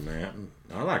win that.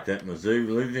 I like that Mizzou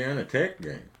Louisiana Tech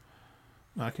game.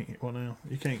 I can't. Well, now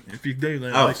you can't. If you do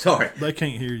that, sorry, they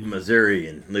can't hear you. Missouri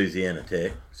and Louisiana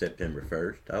Tech, September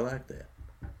 1st. I like that.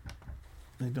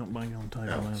 They don't bang on the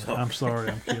table. Sorry. I'm sorry,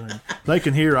 I'm killing you. They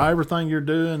can hear everything you're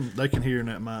doing. They can hear in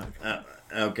that mic.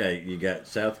 Okay, you got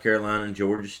South Carolina and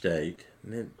Georgia State.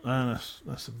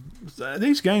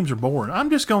 These games are boring. I'm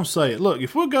just gonna say it. Look,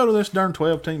 if we'll go to this darn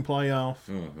 12-team playoff,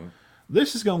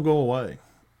 this is gonna go away.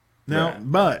 Now,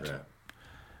 but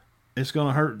it's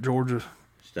gonna hurt Georgia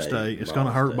State. It's going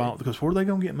to hurt Ball because where are they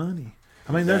going to get money?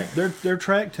 I mean, their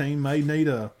track team may need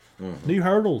new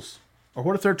hurdles, or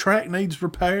what if their track needs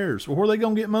repairs? Or where are they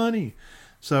going to get money?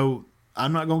 So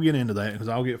I'm not going to get into that because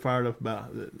I'll get fired up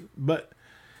about it. But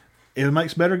it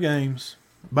makes better games.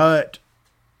 But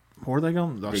where are they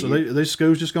going? So these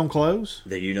schools just going to close?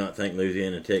 Do you not think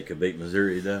Louisiana Tech could beat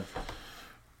Missouri though?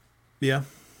 Yeah.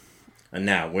 And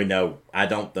now we know I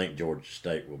don't think Georgia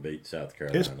State will beat South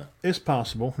Carolina. It's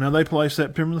possible. Now they play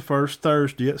September the 1st,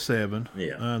 Thursday at 7.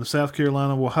 Yeah. The South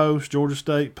Carolina will host Georgia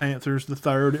State Panthers the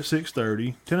 3rd at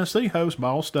 6:30. Tennessee hosts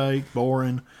Ball State,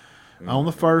 boring, on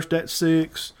the 1st at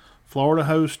 6. Florida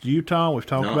hosts Utah. We've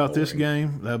talked about this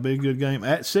game. That'll be a good game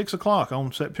at 6 o'clock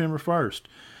on September 1st.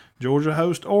 Georgia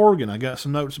hosts Oregon. I got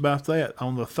some notes about that.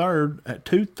 On the 3rd at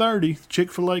 2:30,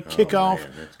 Chick-fil-A kickoff.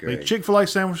 Man, that's great. Chick-fil-A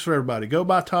sandwiches for everybody. Go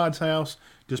by Todd's house.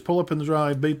 Just pull up in the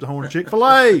drive, beep the horn.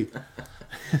 Chick-fil-A.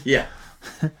 Yeah,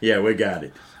 we got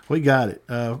it. We got it.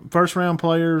 First-round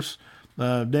players,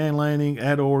 Dan Lanning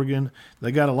at Oregon.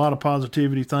 They got a lot of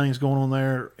positivity things going on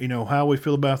there. How we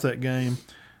feel about that game.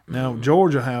 Now,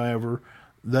 Georgia, however,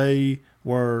 they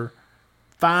were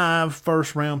 5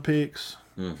 first-round picks.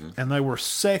 And they were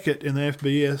 2nd in the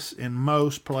FBS in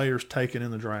most players taken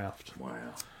in the draft. Wow.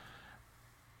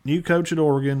 New coach at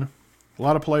Oregon. A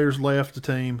lot of players left the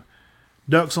team.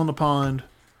 Ducks on the pond.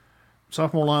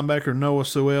 Sophomore linebacker Noah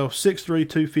Sewell, 6'3",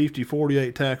 250,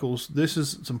 48 tackles. This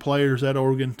is some players at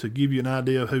Oregon to give you an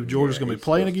idea of who Georgia's going to be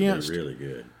playing against. Really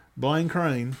good. Blaine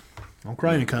Crane on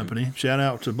Crane and Company. Shout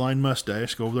out to Blaine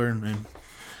Mustache. Go over there and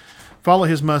follow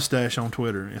his mustache on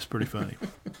Twitter. It's pretty funny.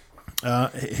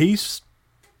 He's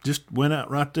just went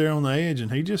out right there on the edge,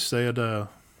 and he just said,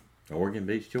 Oregon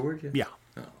beats Georgia? Yeah.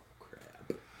 Oh,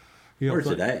 crap. Where's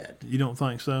it at? You don't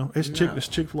think so? It's it's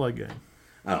Chick-fil-A game.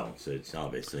 Oh, so it's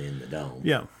obviously in the dome.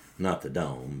 Yeah. Not the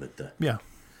dome, but the... Yeah.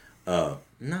 No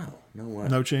way.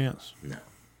 No chance? No.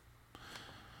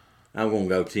 I'm going to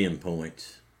go 10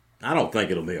 points. I don't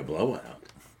think it'll be a blowout.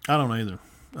 I don't either.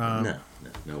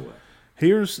 No way.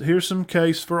 Here's some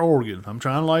case for Oregon. I'm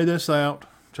trying to lay this out.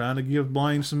 Trying to give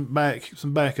Blaine some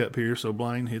backup here. So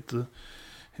Blaine, you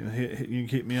can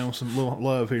hit me on some little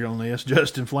love here on this.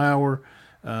 Justin Flower,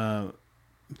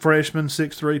 freshman,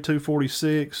 6'3",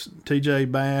 246.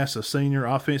 TJ Bass, a senior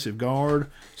offensive guard,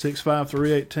 6'5",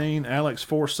 318. Alex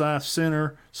Forsyth,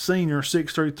 center, senior,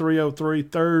 6'3", 303.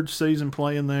 Third season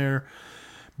playing there.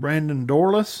 Brandon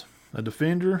Dorless, a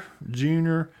defender,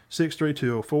 junior, 6'3",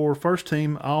 204. First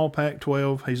team All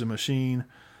Pac-12. He's a machine.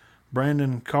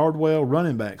 Brandon Cardwell,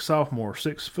 running back, sophomore,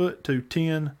 6 foot,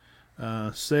 210,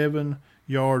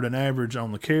 7-yard and average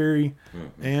on the carry.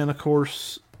 And, of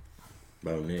course,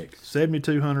 Bo Nix,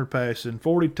 7,200 passing,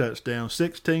 40 touchdowns,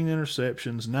 16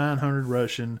 interceptions, 900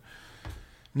 rushing.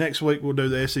 Next week we'll do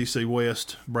the SEC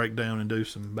West breakdown and do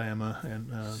some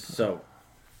Bama. So,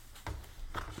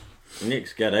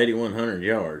 Nick's got 8,100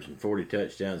 yards and 40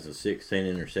 touchdowns and 16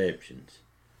 interceptions.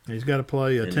 He's got to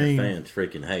play a and team. The fans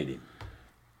freaking hate him.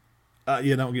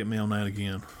 Yeah, don't get me on that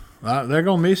again. They're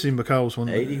going to miss him because when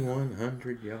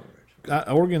 8,100 yards.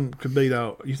 Oregon could beat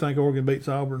out. You think Oregon beats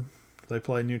Auburn? They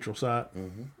play neutral site.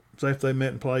 Mm-hmm. Say if they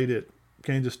met and played at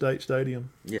Kansas State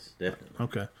Stadium. Yes, definitely.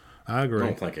 Okay, I agree. I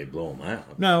don't think they blow them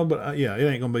out. No, but yeah, it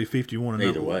ain't going to be 51.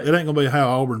 Either way, it ain't going to be how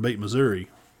Auburn beat Missouri.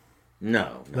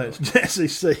 No. That's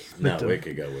SEC. No, it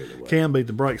could go either way. Can beat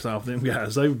the brakes off them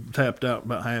guys. They tapped out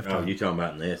about halftime. Oh, you talking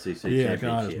about in the SEC yeah, championship?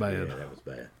 God, it's bad. Yeah, that was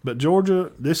bad. But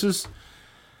Georgia,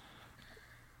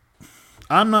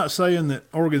 I'm not saying that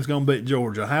Oregon's going to beat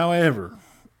Georgia. However,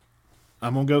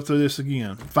 I'm going to go through this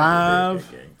again.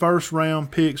 5 first-round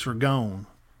picks are gone.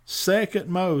 Second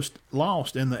most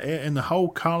lost in the whole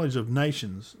College of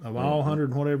Nations of all 100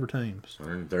 and whatever teams.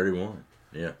 131.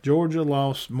 Yeah. Georgia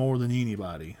lost more than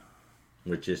anybody.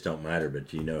 Which just don't matter,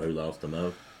 but you know who lost the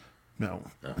most? No.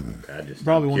 Oh, okay. I'm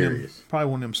probably curious.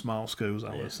 Probably one of them small schools,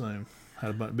 I would assume.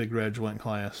 Had a big graduating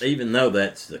class. Even though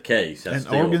that's the case, and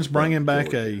Oregon's bringing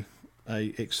back a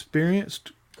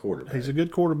experienced quarterback. He's a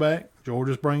good quarterback.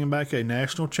 Georgia's bringing back a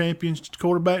national champion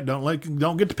quarterback.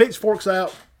 Don't get the pitchforks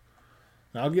out.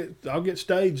 I'll get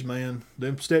staged, man.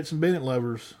 Them Stetson Bennett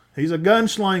lovers. He's a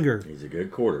gunslinger. He's a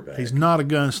good quarterback. He's not a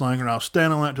gunslinger, and I'll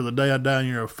stand on that till the day I die, and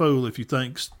you're a fool if you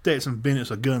think Stetson Bennett's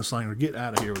a gunslinger. Get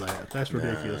out of here with that. That's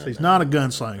ridiculous. He's not a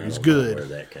gunslinger. He's good. Where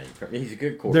that came from. He's a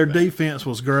good quarterback. Their defense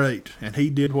was great, and he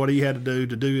did what he had to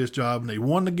do his job, and they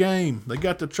won the game. They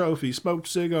got the trophy. He smoked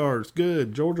cigars.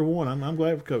 Good. Georgia won. I'm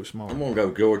glad for Coach Smart. I'm going to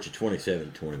go Georgia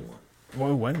 27-21.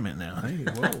 Whoa, wait a minute now. Hey,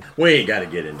 whoa. We ain't got to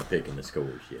get into picking the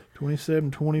scores yet.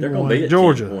 27-21. They're going to be a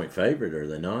Georgia. 10-point favorite, are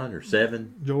they not? Or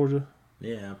 7? Georgia.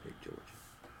 Yeah, I'll pick Georgia.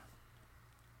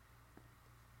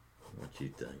 What you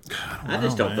think? I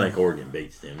just don't think Oregon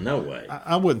beats them. No way.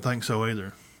 I wouldn't think so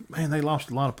either. Man, they lost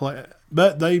a lot of play,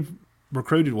 but they've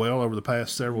recruited well over the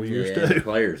past several years too. The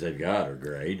players they've got are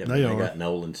great. They got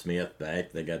Nolan Smith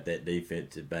back. They got that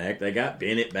defensive back. They got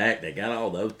Bennett back. They got all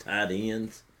those tight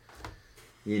ends.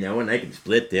 And they can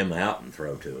split them out and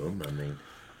throw to them. I mean,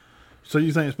 so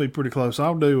you think it's be pretty close?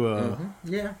 I'll do.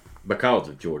 Yeah, because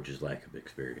of Georgia's lack of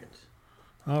experience.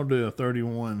 I'll do a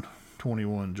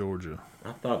 31-21 Georgia.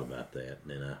 I thought about that, and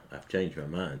then I've changed my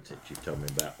mind since you told me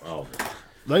about all this.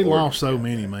 They lost so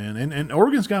many, man. And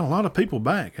Oregon's got a lot of people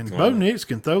back. And Bo Nix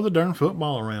can throw the darn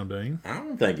football around, Dean. I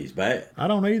don't think he's bad. I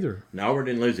don't either. Auburn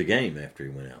didn't lose a game after he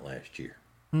went out last year.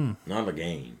 Not a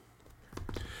game.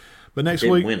 But next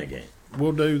week, win a game.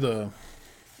 We'll do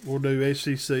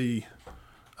SEC.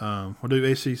 We'll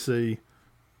do SEC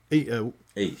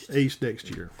East next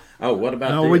year. Oh, what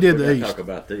about no? this? We did the East. Talk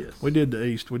about this. We did the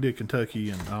East. We did Kentucky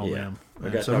and all them.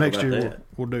 And so next year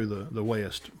we'll do the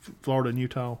West, Florida and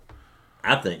Utah.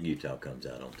 I think Utah comes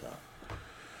out on top.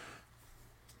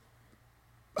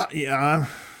 Yeah,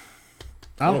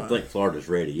 I don't think Florida's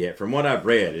ready yet. From what I've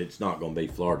read, it's not going to be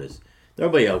Florida's. They'll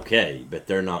be okay, but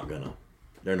they're not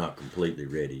completely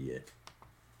ready yet.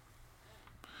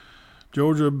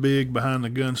 Georgia big behind the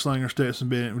gunslinger Stetson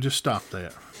Bennett. Just stop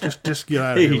that. Just get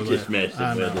out of here with He's just that.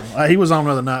 messing with it. He was on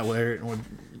the other night with Eric.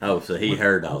 So he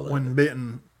heard all that. When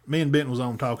me and Benton was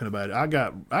on talking about it, I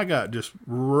got just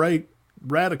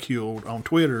ridiculed on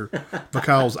Twitter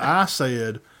because I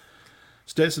said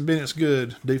Stetson Bennett's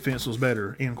good, defense was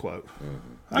better. End quote. Mm-hmm.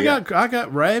 I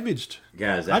got ravaged.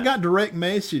 Guys, I got direct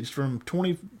message from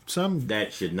 20-some.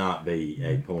 That should not be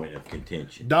a point of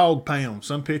contention. Dog pound.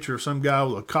 Some picture of some guy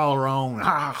with a collar on.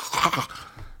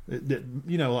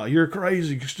 Like, you're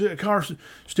crazy.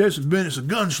 Stetson Bennett's a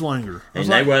gunslinger. And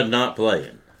they were not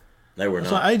playing. They were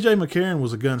not. Like A.J. McCarron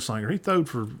was a gunslinger. He throwed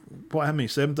for, how many,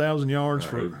 7,000 yards?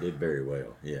 He did very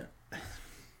well, yeah.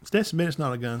 Stetson Bennett's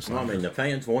not a gunslinger. Well, I mean, the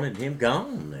fans wanted him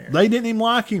gone there. They didn't even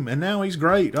like him, and now he's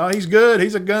great. Oh, he's good.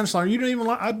 He's a gunslinger. You don't even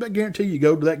like. I guarantee you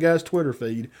go to that guy's Twitter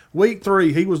feed. Week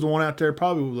 3, he was the one out there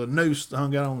probably with a noose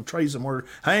hung out on the tree somewhere.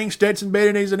 Hang Stetson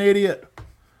Bennett. He's an idiot.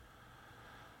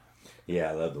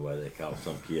 Yeah, I love the way they call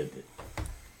some kid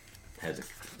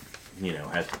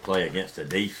has to play against a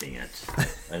defense,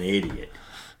 an idiot.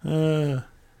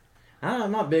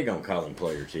 I'm not big on calling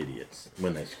players idiots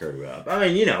when they screw up. I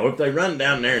mean, if they run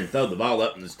down there and throw the ball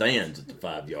up in the stands at the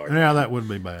 5-yard line. Yeah, that would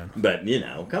be bad. But,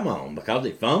 come on, because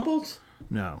he fumbles?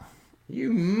 No.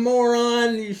 You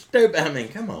moron, you stupid. I mean,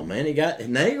 come on, man. He got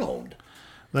nailed.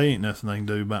 They ain't nothing they can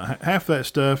do about it. Half that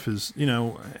stuff is,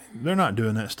 they're not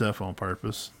doing that stuff on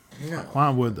purpose. No. Why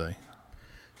would they?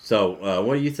 So,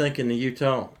 what are you thinking of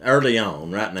Utah early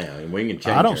on, right now? And we can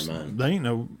change our mind.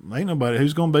 Ain't nobody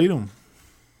who's going to beat them.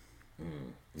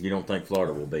 You don't think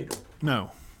Florida will beat them?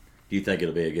 No. Do you think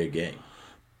it'll be a good game?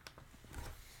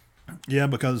 Yeah,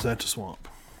 because it's at the Swamp.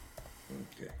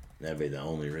 Okay. That'd be the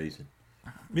only reason.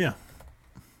 Yeah.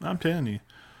 I'm telling you.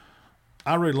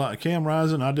 I really like Cam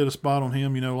Rising. I did a spot on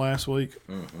him, last week.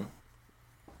 Mm-hmm.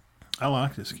 I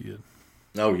like this kid.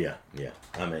 Oh, yeah. Yeah.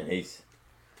 I mean, he's...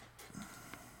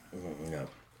 No.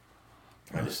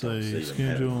 I just don't see him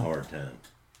having a hard time.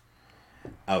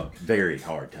 A very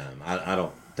hard time. I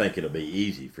don't think it'll be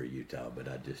easy for Utah, but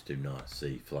I just do not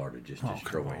see Florida just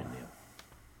destroying them.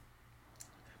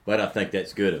 But I think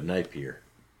that's good of Napier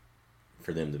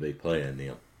for them to be playing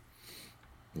them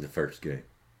in the first game.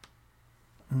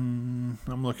 I'm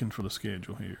looking for the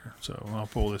schedule here, so I'll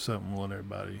pull this up and we'll let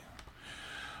everybody.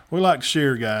 We like to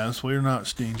share, guys. We're not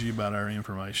stingy about our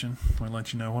information. We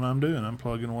let you know what I'm doing. I'm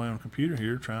plugging away on the computer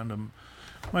here, trying to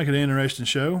make it an interesting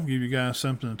show, give you guys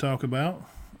something to talk about.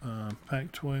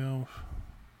 Pac-12.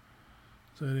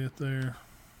 Is that it there?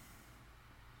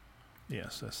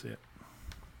 Yes, that's it.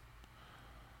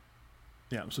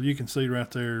 Yeah, so you can see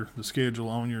right there the schedule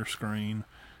on your screen.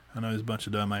 I know there's a bunch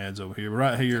of dumb ads over here, but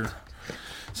right here,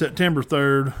 September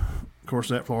 3rd, of course,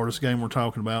 that Florida's game we're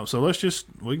talking about. So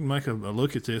we can make a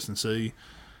look at this and see.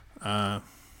 I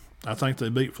think they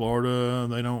beat Florida.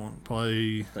 They don't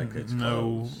play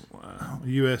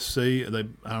USC.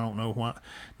 I don't know why.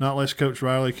 Not unless Coach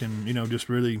Riley can, just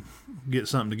really get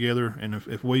something together. And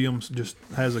if Williams just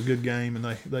has a good game and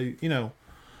they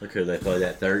Look who they play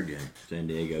that third game, San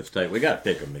Diego State. We got to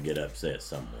pick them to get upset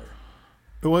somewhere.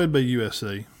 Well, it'd be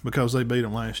USC because they beat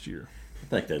them last year. I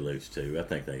think they lose 2. I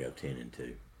think they go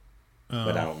 10-2.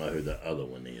 But I don't know who the other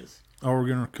one is.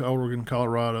 Oregon,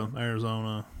 Colorado,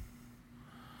 Arizona.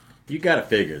 You got to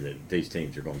figure that these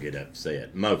teams are going to get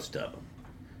upset. Most of them.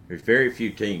 There's very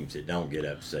few teams that don't get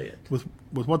upset. With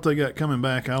what they got coming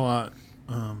back, I like.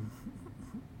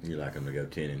 You like them to go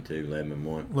 10-2,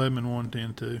 11-1? 11-1,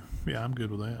 10-2. Yeah, I'm good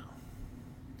with that.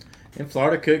 And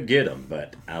Florida could get them,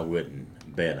 but I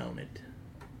wouldn't bet on it.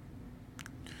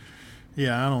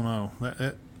 Yeah, I don't know.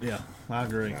 Yeah, I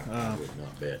agree. I would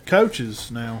not bet.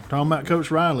 Coaches now, talking about Coach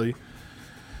Riley.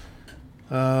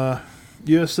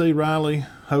 USC Riley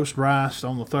host Rice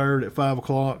on the 3rd at 5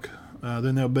 o'clock.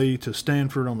 Then they'll be to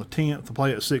Stanford on the 10th to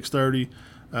play at 6:30.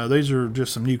 These are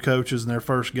just some new coaches in their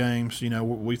first games.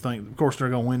 We think, of course, they're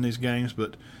going to win these games,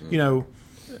 but who?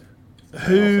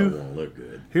 Also won't look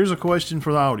good. Here's a question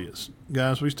for the audience,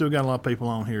 guys. We still got a lot of people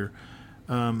on here.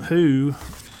 Who,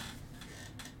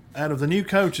 out of the new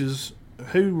coaches,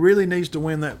 who really needs to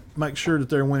win that? Make sure that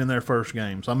they're winning their first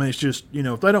games. I mean, it's just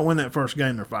if they don't win that first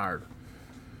game, they're fired.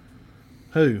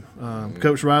 Who?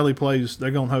 Coach Riley plays.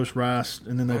 They're going to host Rice,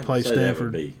 and then they play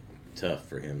Stanford. That would be tough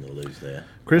for him to lose that.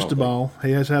 Cristobal,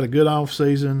 he has had a good off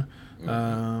season.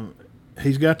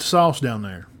 He's got the sauce down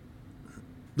there.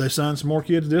 They signed some more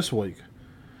kids this week,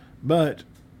 but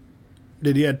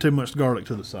did he add too much garlic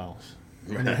to the sauce?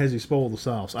 And has he spoiled the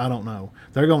sauce? I don't know.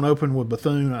 They're going to open with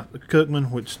Bethune-Cookman,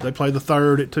 which they play the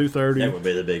 3rd at 2:30. That would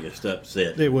be the biggest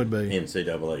upset. It would be in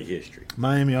NCAA history.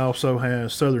 Miami also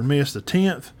has Southern Miss the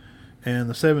 10th and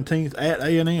the 17th at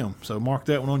A&M. So mark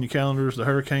that one on your calendars. The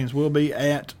Hurricanes will be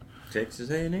at Texas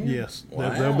A&M. Yes, wow.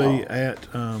 They'll be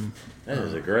at. That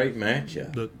is a great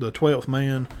matchup. The 12th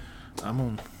man.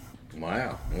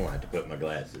 Wow, I'm gonna have to put my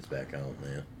glasses back on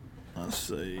now. Let's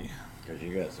see. Because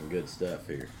you got some good stuff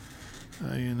here.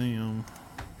 A&M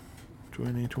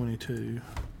 2022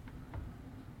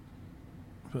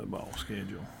 football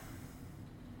schedule.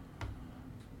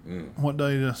 What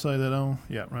day did I say that on?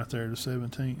 Yeah, right there, the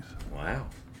 17th. Wow,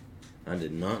 I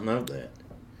did not know that.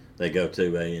 They go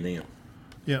to A&M.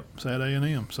 Yep, it's at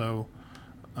A&M. So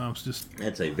it's just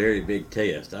that's a very big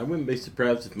test. I wouldn't be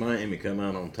surprised if Miami come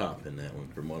out on top in that one,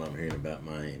 from what I'm hearing about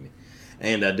Miami.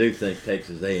 And I do think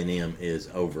Texas A&M is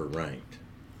overranked.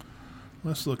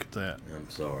 Let's look at that. I'm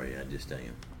sorry, I just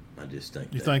am. I just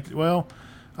think. You think? Well,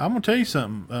 I'm gonna tell you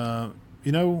something.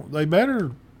 They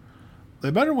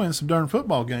better win some darn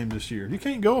football games this year. You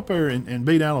can't go up there and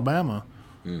beat Alabama.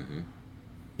 Mm-hmm.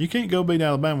 You can't go beat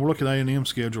Alabama. We're looking at A&M's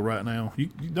schedule right now. You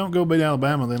don't go beat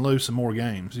Alabama and then lose some more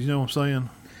games. You know what I'm saying?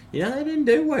 Yeah, they didn't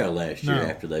do well last year No.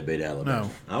 after they beat Alabama.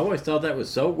 No. I always thought that was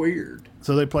so weird.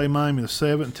 So they play Miami the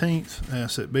 17th.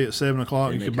 That's at 7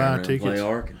 o'clock. And You they can turn buy around and tickets. play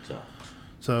Arkansas.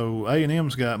 So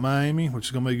A&M's got Miami, which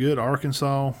is going to be good,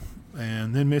 Arkansas,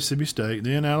 and then Mississippi State,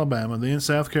 then Alabama, then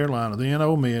South Carolina, then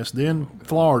Ole Miss, then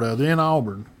Florida, then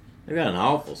Auburn. They've got an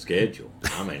awful schedule.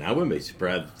 I mean, I wouldn't be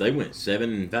surprised if they went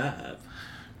 7-5.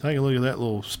 Take a look at that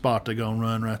little spot they're going to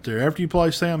run right there. After you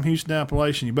play Sam Houston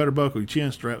Appalachian, you better buckle your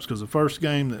chin straps because the first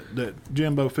game that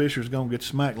Jimbo Fisher's going to get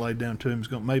smack laid down to him is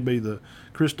going to maybe the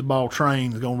Cristobal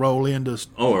train is going to roll into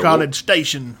College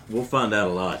Station We'll find out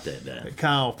a lot that day. at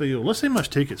Kyle Field. Let's see how much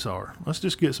tickets are. Let's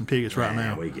just get some tickets right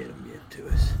now. We get them to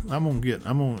us.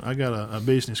 I got a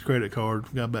business credit card.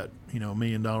 Got about $1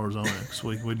 million on it because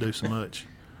we do so much.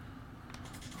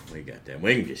 We got that.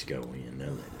 We can just go in. They'll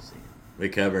let us in. We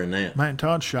covering that. Man,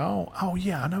 Todd Shaw. Oh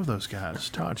yeah, I know those guys.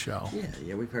 Todd Shaw.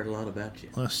 Yeah, we've heard a lot about you.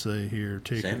 Let's see here.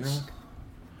 Tickets. Sandrock?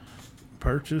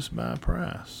 Purchase by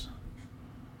price.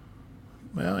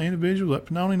 Well, individuals up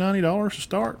to only $90 to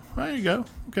start. There you go.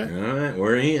 Okay, All right,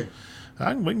 we're in.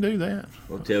 we can do that.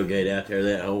 We'll tailgate out there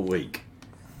that whole week.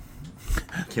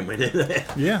 Can we do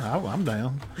that? Yeah, I'm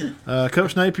down.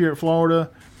 Coach Napier at Florida.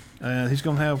 He's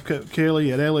going to have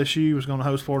Kelly at LSU. Was going to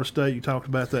host Florida State. You talked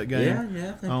about that game. Yeah,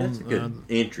 I think that's a good,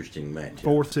 interesting matchup.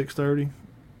 4th,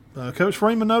 6:30. Coach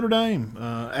Freeman, Notre Dame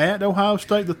at Ohio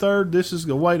State the 3rd. This is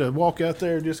the way to walk out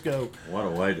there and just go. What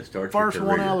a way to start First your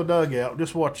career. one out of the dugout.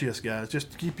 Just watch this, guys.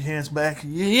 Just keep your hands back.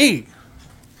 Yeah.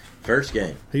 First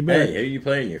game. He better. Hey, who you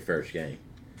playing your first game?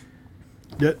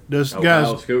 Does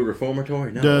Ohio guys? School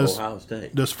Reformatory? No, does- Ohio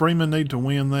State. Does Freeman need to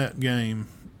win that game?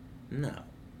 No.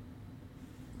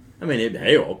 I mean, it'd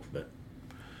help, but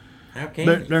how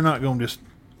can They're not going to just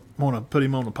want to put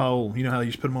him on the pole. You know how they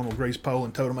used to put him on a grease pole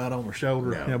and tote him out on their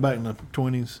shoulder. No. Back in the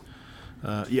 20s.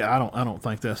 I don't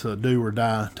think that's a do or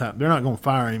die type. They're not going to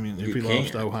fire him if he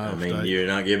lost to Ohio State. I mean, you're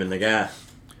not giving the guy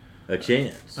a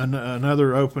chance.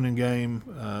 Another opening game,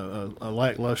 a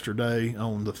lackluster day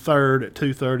on the 3rd at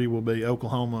 2:30 will be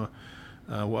Oklahoma.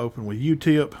 Will open with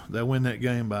UTEP. They'll win that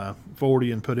game by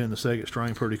 40 and put in the second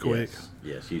string pretty quick.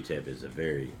 Yes, UTEP is a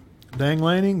very Dang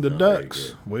Lanning, the Not very Ducks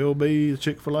good. will be the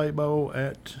Chick-fil-A Bowl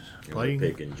at playing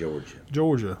picking Georgia.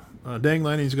 Georgia. Dang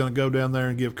Lanning's going to go down there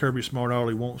and give Kirby Smart all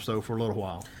he wants to for a little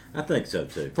while. I think so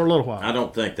too. For a little while. I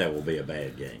don't think that will be a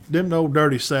bad game. Them old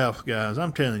dirty South guys,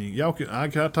 I'm telling you, I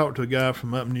talked to a guy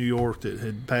from up in New York that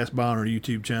had passed by on our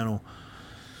YouTube channel.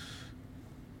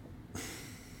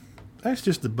 That's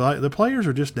just the players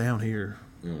are just down here.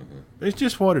 Mm-hmm. It's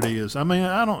just what it is. I mean,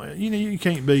 you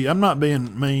can't be. I'm not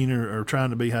being mean or trying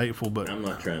to be hateful, but I'm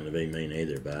not trying to be mean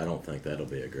either, but I don't think that'll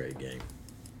be a great game.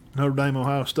 Notre Dame,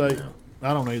 Ohio State. No.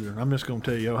 I don't either. I'm just going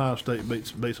to tell you, Ohio State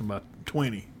beats them by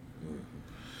 20.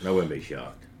 Mm-hmm. I wouldn't be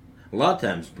shocked. A lot of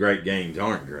times, great games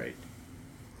aren't great,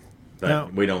 but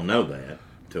Now, we don't know that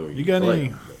until You got play any?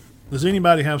 them. Does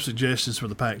anybody have suggestions for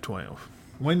the Pac-12?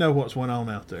 We know what's went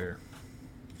on out there.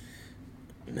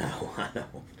 No, I don't.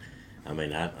 I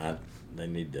mean, they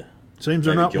need to Seems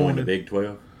they're not join wanted. the Big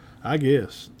 12. I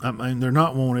guess. I mean, they're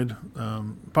not wanted.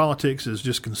 Politics has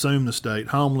just consumed the state.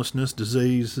 Homelessness,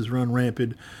 disease has run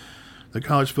rampant. The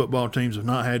college football teams have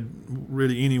not had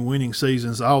really any winning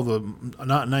seasons.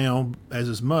 Not now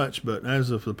as much, but as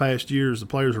of the past years, the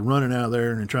players are running out of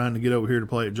there and trying to get over here to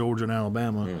play at Georgia and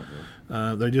Alabama.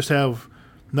 Mm-hmm. They just have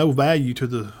no value to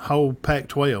the whole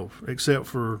Pac-12 except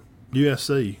for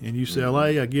USC and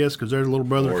UCLA, I guess, because they're the little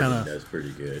brother Oregon kind of. does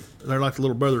pretty good. They're like the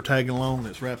little brother tagging along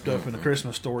that's wrapped up in a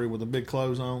Christmas story with the big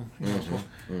clothes on.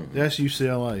 That's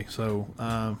UCLA. So,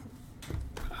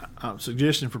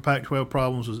 suggestion for Pac-12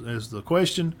 problems is the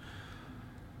question.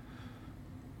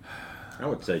 I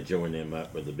would say join them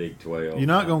up with the Big 12. You're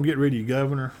not going to get rid of your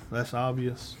governor. That's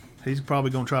obvious. He's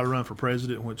probably going to try to run for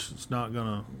president, which is not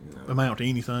going to amount to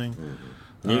anything.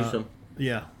 Newsom.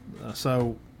 Yeah.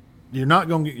 So you're not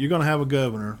going to you're going to have a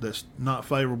governor that's not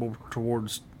favorable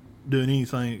towards doing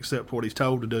anything except what he's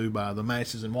told to do by the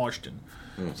masses in Washington.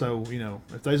 So,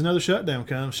 if there's another shutdown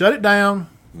comes, shut it down.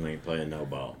 We ain't playing no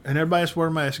ball. And everybody has to wear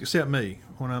a mask except me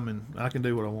when I'm in. I can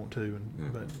do what I want to,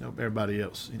 but everybody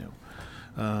else,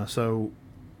 So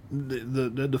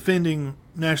the defending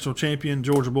national champion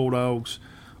Georgia Bulldogs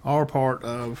are part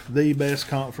of the best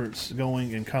conference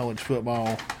going in college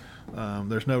football.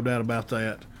 There's no doubt about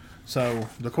that. So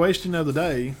the question of the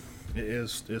day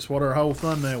is what our whole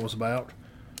thumbnail was about.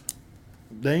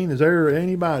 Dean, is there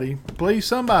anybody? Please,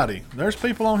 somebody. There's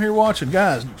people on here watching.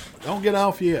 Guys, don't get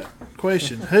off yet.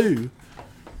 Question: Who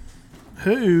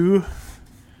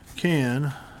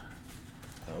can?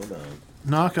 Hold on.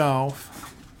 knock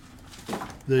off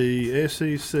the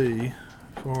SEC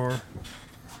for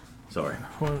Sorry.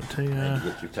 what team? Had to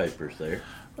get your papers there.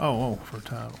 Oh, for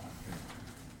title.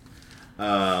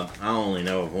 I only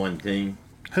know of one team.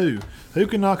 Who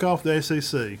can knock off the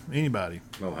SEC? Anybody?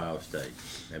 Ohio State.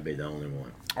 That'd be the only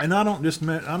one. And I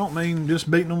don't mean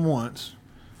just beating them once.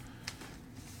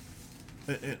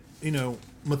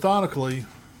 Methodically,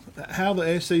 how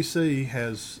the SEC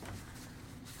has.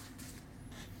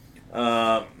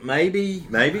 Maybe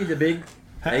the big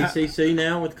ACC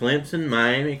now with Clemson,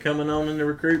 Miami coming on in the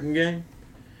recruiting game,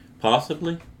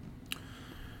 possibly.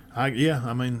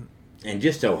 And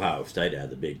just Ohio State out of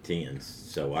the Big Ten,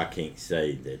 so I can't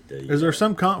say that. Is there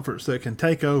some conference that can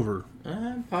take over?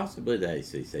 Possibly the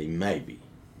ACC, maybe.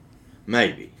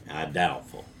 I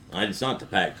doubtful. It's not the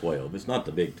Pac-12. It's not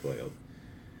the Big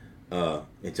 12.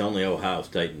 It's only Ohio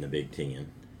State and the Big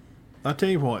Ten. I tell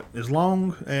you what, as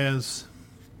long as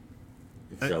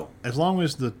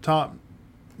the top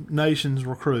nations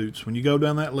recruits, when you go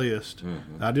down that list,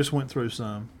 I just went through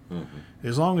some.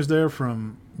 As long as they're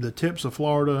from the tips of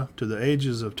Florida to the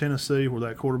edges of Tennessee, where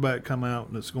that quarterback come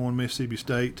out that's going Mississippi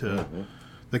State to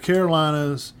the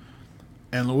Carolinas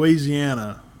and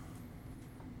Louisiana,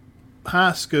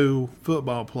 high school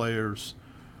football players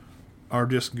are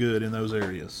just good in those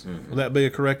areas. Would that be a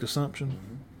correct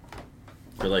assumption?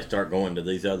 So they start going to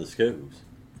these other schools.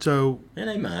 And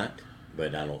they might,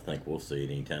 but I don't think we'll see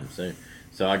it anytime soon.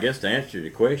 So I guess the answer to the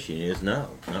question is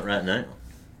no, not right now.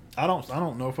 I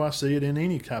don't know if I see it in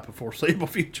any type of foreseeable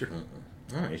future.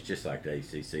 It's just like the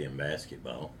ACC in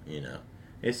basketball,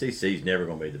 SEC's never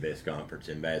going to be the best conference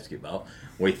in basketball.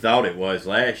 We thought it was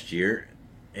last year,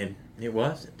 and it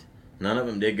wasn't. None of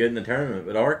them did good in the tournament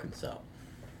but Arkansas.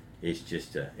 It's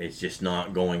just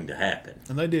not going to happen.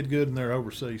 And they did good in their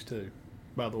overseas too,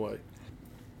 by the way.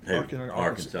 Who?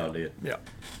 Arkansas did. Yeah.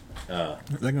 They're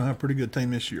going to have a pretty good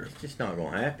team this year. It's just not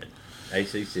going to happen.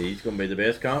 ACC is going to be the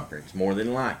best conference, more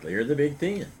than likely, or the Big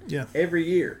Ten. Yeah. Every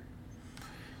year.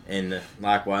 And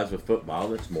likewise with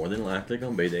football, it's more than likely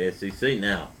going to be the SEC.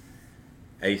 Now,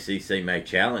 ACC may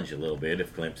challenge a little bit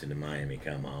if Clemson and Miami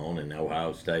come on, and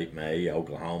Ohio State may,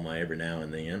 Oklahoma every now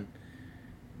and then.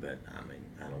 But,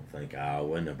 I don't think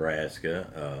Iowa,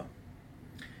 Nebraska,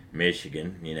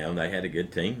 Michigan, they had a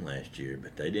good team last year,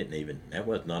 but that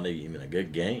was not even a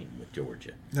good game with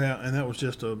Georgia. Yeah, and that was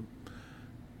just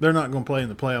they're not going to play in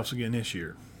the playoffs again this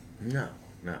year. No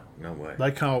way. They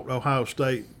caught Ohio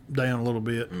State down a little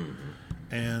bit,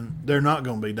 and they're not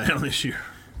going to be down this year.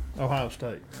 Ohio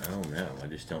State. I don't know. I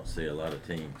just don't see a lot of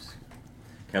teams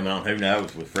coming on. Who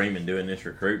knows? With Freeman doing this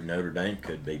recruiting, Notre Dame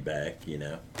could be back,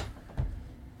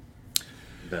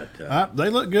 But they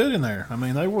look good in there.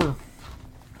 They were.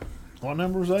 What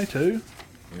number was they? 2?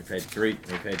 We've had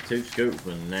 2 schools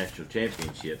win the national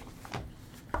championship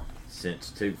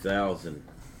since 2000.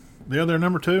 Yeah, they're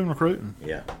number 2 in recruiting.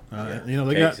 Yeah.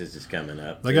 Texas is coming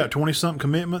up. They got 20-something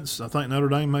commitments. I think Notre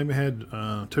Dame maybe had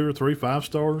 2 or 3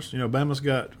 5-stars. Bama's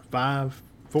got 4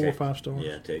 or 5 stars.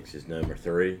 Yeah, Texas number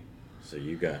 3. So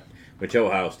you got, which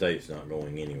Ohio State's not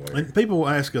going anywhere. And people will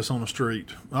ask us on the street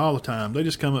all the time. They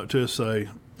just come up to us and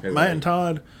say, Matt and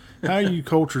Todd, how are you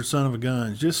cultured son of a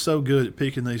gun? Just so good at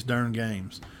picking these darn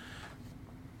games.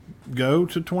 Go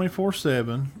to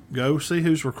 24/7, go see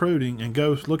who's recruiting, and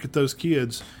go look at those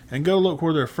kids, and go look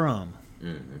where they're from.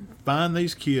 Find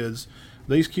these kids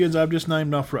I've just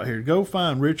named off right here. Go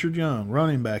find Richard Young,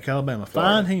 running back, Alabama.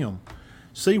 Find him.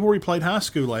 See where he played high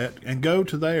school at, and go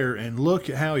to there and look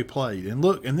at how he played, and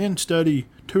then study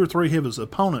 2 or 3 of his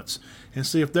opponents and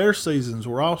see if their seasons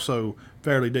were also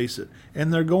fairly decent.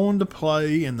 And they're going to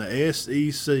play in the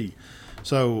SEC.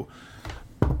 So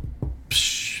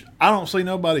I don't see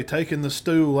nobody taking the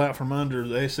stool out from under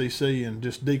the SEC and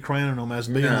just decrowning them as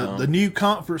being the new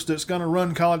conference that's going to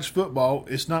run college football.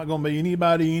 It's not going to be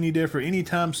anybody any different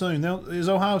anytime soon. Now, is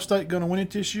Ohio State going to win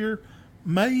it this year?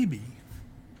 Maybe.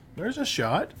 There's a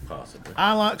shot. Possibly.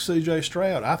 I like C.J.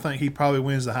 Stroud. I think he probably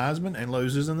wins the Heisman and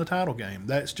loses in the title game.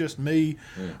 That's just me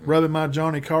rubbing my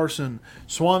Johnny Carson.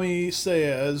 Swami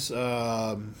says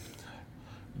Bama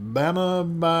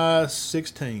by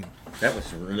 16. That was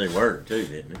some really word, too,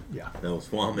 didn't it? Yeah. No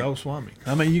Swami. No Swami.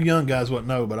 You young guys wouldn't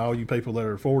know, but all you people that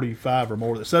are 45 or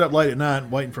more that sit up late at night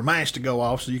waiting for MASH to go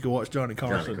off so you can watch Johnny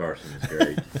Carson. Johnny Carson is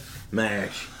great.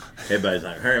 MASH. Everybody's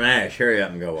like, MASH, hurry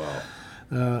up and go off.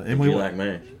 Did you like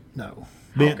MASH? No.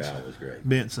 Hawkeye was great.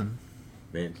 Benson.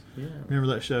 Yeah.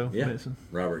 Remember that show? Yeah. Benson?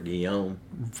 Robert Guillaume.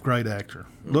 Great actor.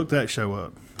 Look that show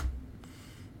up.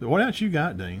 But what else you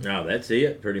got, Dean? No, that's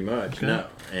it, pretty much. Okay. No.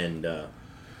 And, of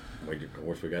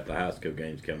course, we got the high school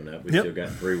games coming up. We still got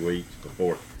 3 weeks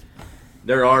before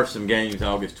there are some games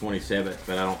August 27th,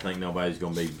 but I don't think nobody's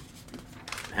going to be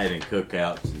having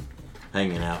cookouts and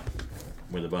hanging out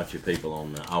with a bunch of people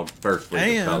on the first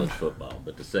week of college football.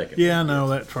 But the second, yeah, I know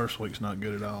that first week's not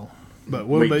good at all. But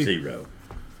we'll week be 0.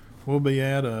 We'll be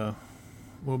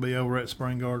over at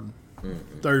Spring Garden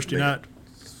Thursday night.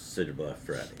 Cedar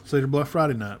Bluff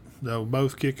Friday night. They'll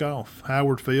both kick off.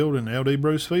 Howard Field and LD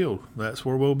Bruce Field. That's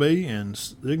where we'll be, and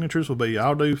signatures will be,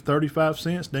 I'll do 35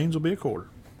 cents. Dean's will be a quarter.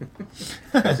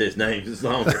 That's his name. It's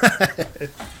longer.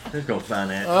 Who's going to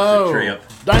finance the trip?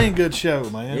 Dang good show,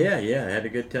 man. Yeah, I had a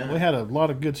good time. We had a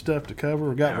lot of good stuff to cover.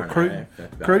 We got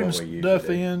recruiting stuff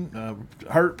in,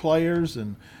 hurt players,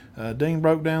 and Dean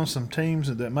broke down some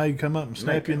teams that may come up and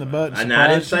snap you in the butt. I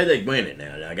didn't say they'd win it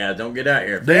now, guys. Don't get out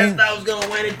here. Fresno's going to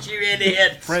win it, you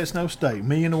idiot. Fresno State,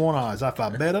 1,000,000 to 1 odds. If I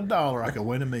bet $1, I could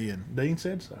win $1 million. Dean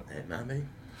said so. That might be.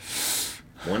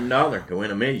 $1 to win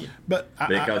 $1 million. But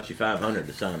it cost you $500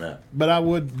 to sign up. But I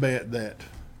would bet that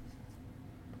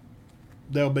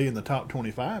they'll be in the top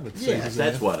 25 at the season. Yes,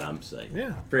 that's what I'm saying.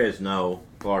 Yeah. Fresno,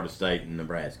 Florida State, and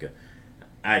Nebraska.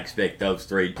 I expect those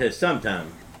three to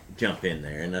sometime jump in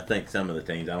there, and I think some of the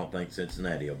teams. I don't think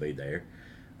Cincinnati will be there.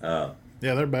 Yeah,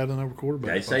 they're battling over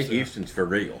quarterback. They say Houston's for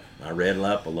real. I read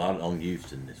up a lot on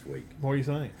Houston this week. What do you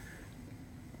think?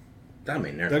 I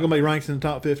mean, they're going to be ranked in the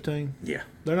top 15. Yeah,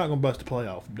 they're not going to bust a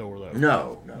playoff door though.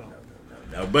 No.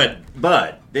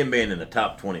 But them being in the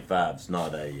top 25 is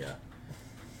not a.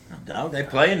 Dog, they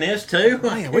playing this too?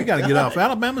 Man, we got to get off.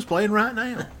 Alabama's playing right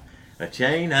now. A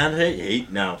chain, there's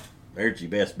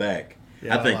your best back.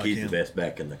 Yeah, I think he's the best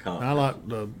back in the conference. I like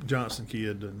the Johnson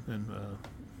kid and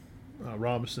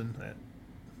Robinson at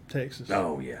Texas.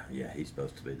 Oh, yeah, he's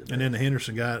supposed to be the best. And then the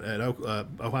Henderson guy at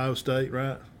Ohio State,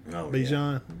 right? Oh,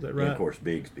 Bijan, is that right? And of course,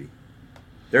 Bigsby.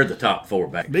 They're the top 4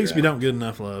 backs. Bigsby don't get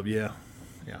enough love, yeah.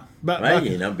 But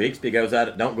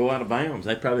Bigsby don't go out of bounds.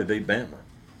 They'd probably beat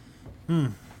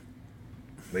Bama.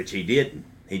 Which he didn't.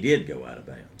 He did go out of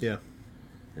bounds. Yeah.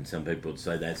 And some people would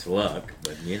say that's luck,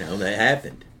 but that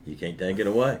happened. You can't take it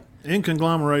away. In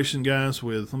conglomeration, guys,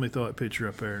 let me throw that picture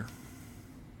up there.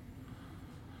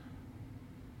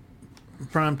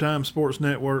 Primetime Sports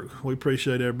Network, we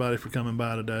appreciate everybody for coming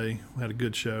by today. We had a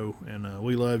good show, and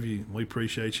we love you. We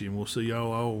appreciate you, and we'll see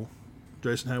y'all all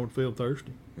Jason Howard Field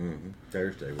Thursday.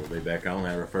 Thursday we'll be back on,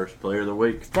 have our first player of the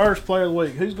week. First player of the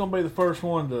week. Who's going to be the first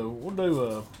one to?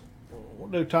 We'll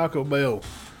do Taco Bell.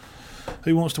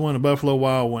 Who wants to win the Buffalo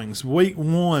Wild Wings? Week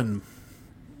 1.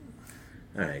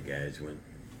 All right, guys.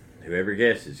 Whoever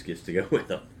guesses gets to go with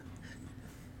them.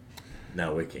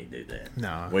 No, we can't do that.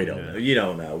 No, we don't know. You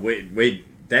don't know.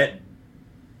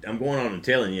 I'm going on and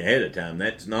telling you ahead of time.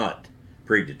 That's not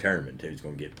predetermined who's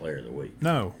going to get Player of the Week.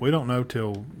 No, we don't know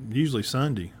till usually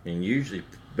Sunday. And usually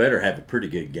better have a pretty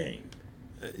good game.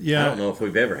 Yeah, I don't know if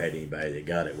we've ever had anybody that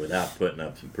got it without putting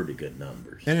up some pretty good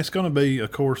numbers. And it's going to be,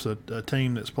 of course, a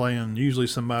team that's playing usually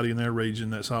somebody in their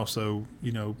region that's also,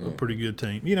 a pretty good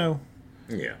team. Yeah.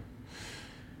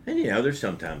 And, there's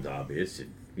sometimes obvious. If,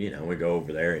 we go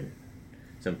over there and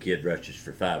some kid rushes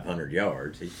for 500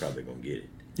 yards, he's probably going to get it.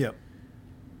 Yep.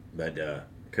 But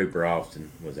Cooper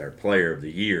Austin was our player of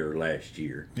the year last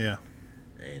year. Yeah.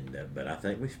 And but I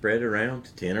think we spread it around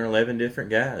to 10 or 11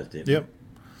 different guys, didn't we? Yep.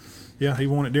 Yeah, he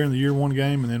won it during the year one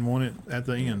game and then won it at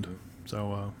the end.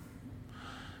 So,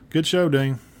 good show,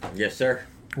 Dean. Yes, sir.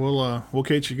 We'll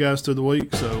catch you guys through the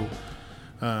week. So,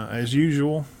 as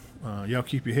usual, y'all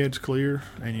keep your heads clear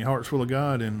and your hearts full of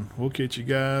God, and we'll catch you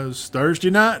guys Thursday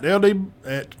night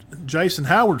at Jason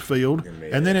Howard Field,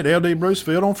 and then at LD Bruce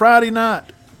Field on Friday night.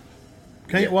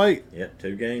 Can't wait. Yep,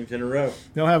 2 games in a row.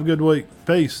 Y'all have a good week.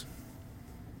 Peace.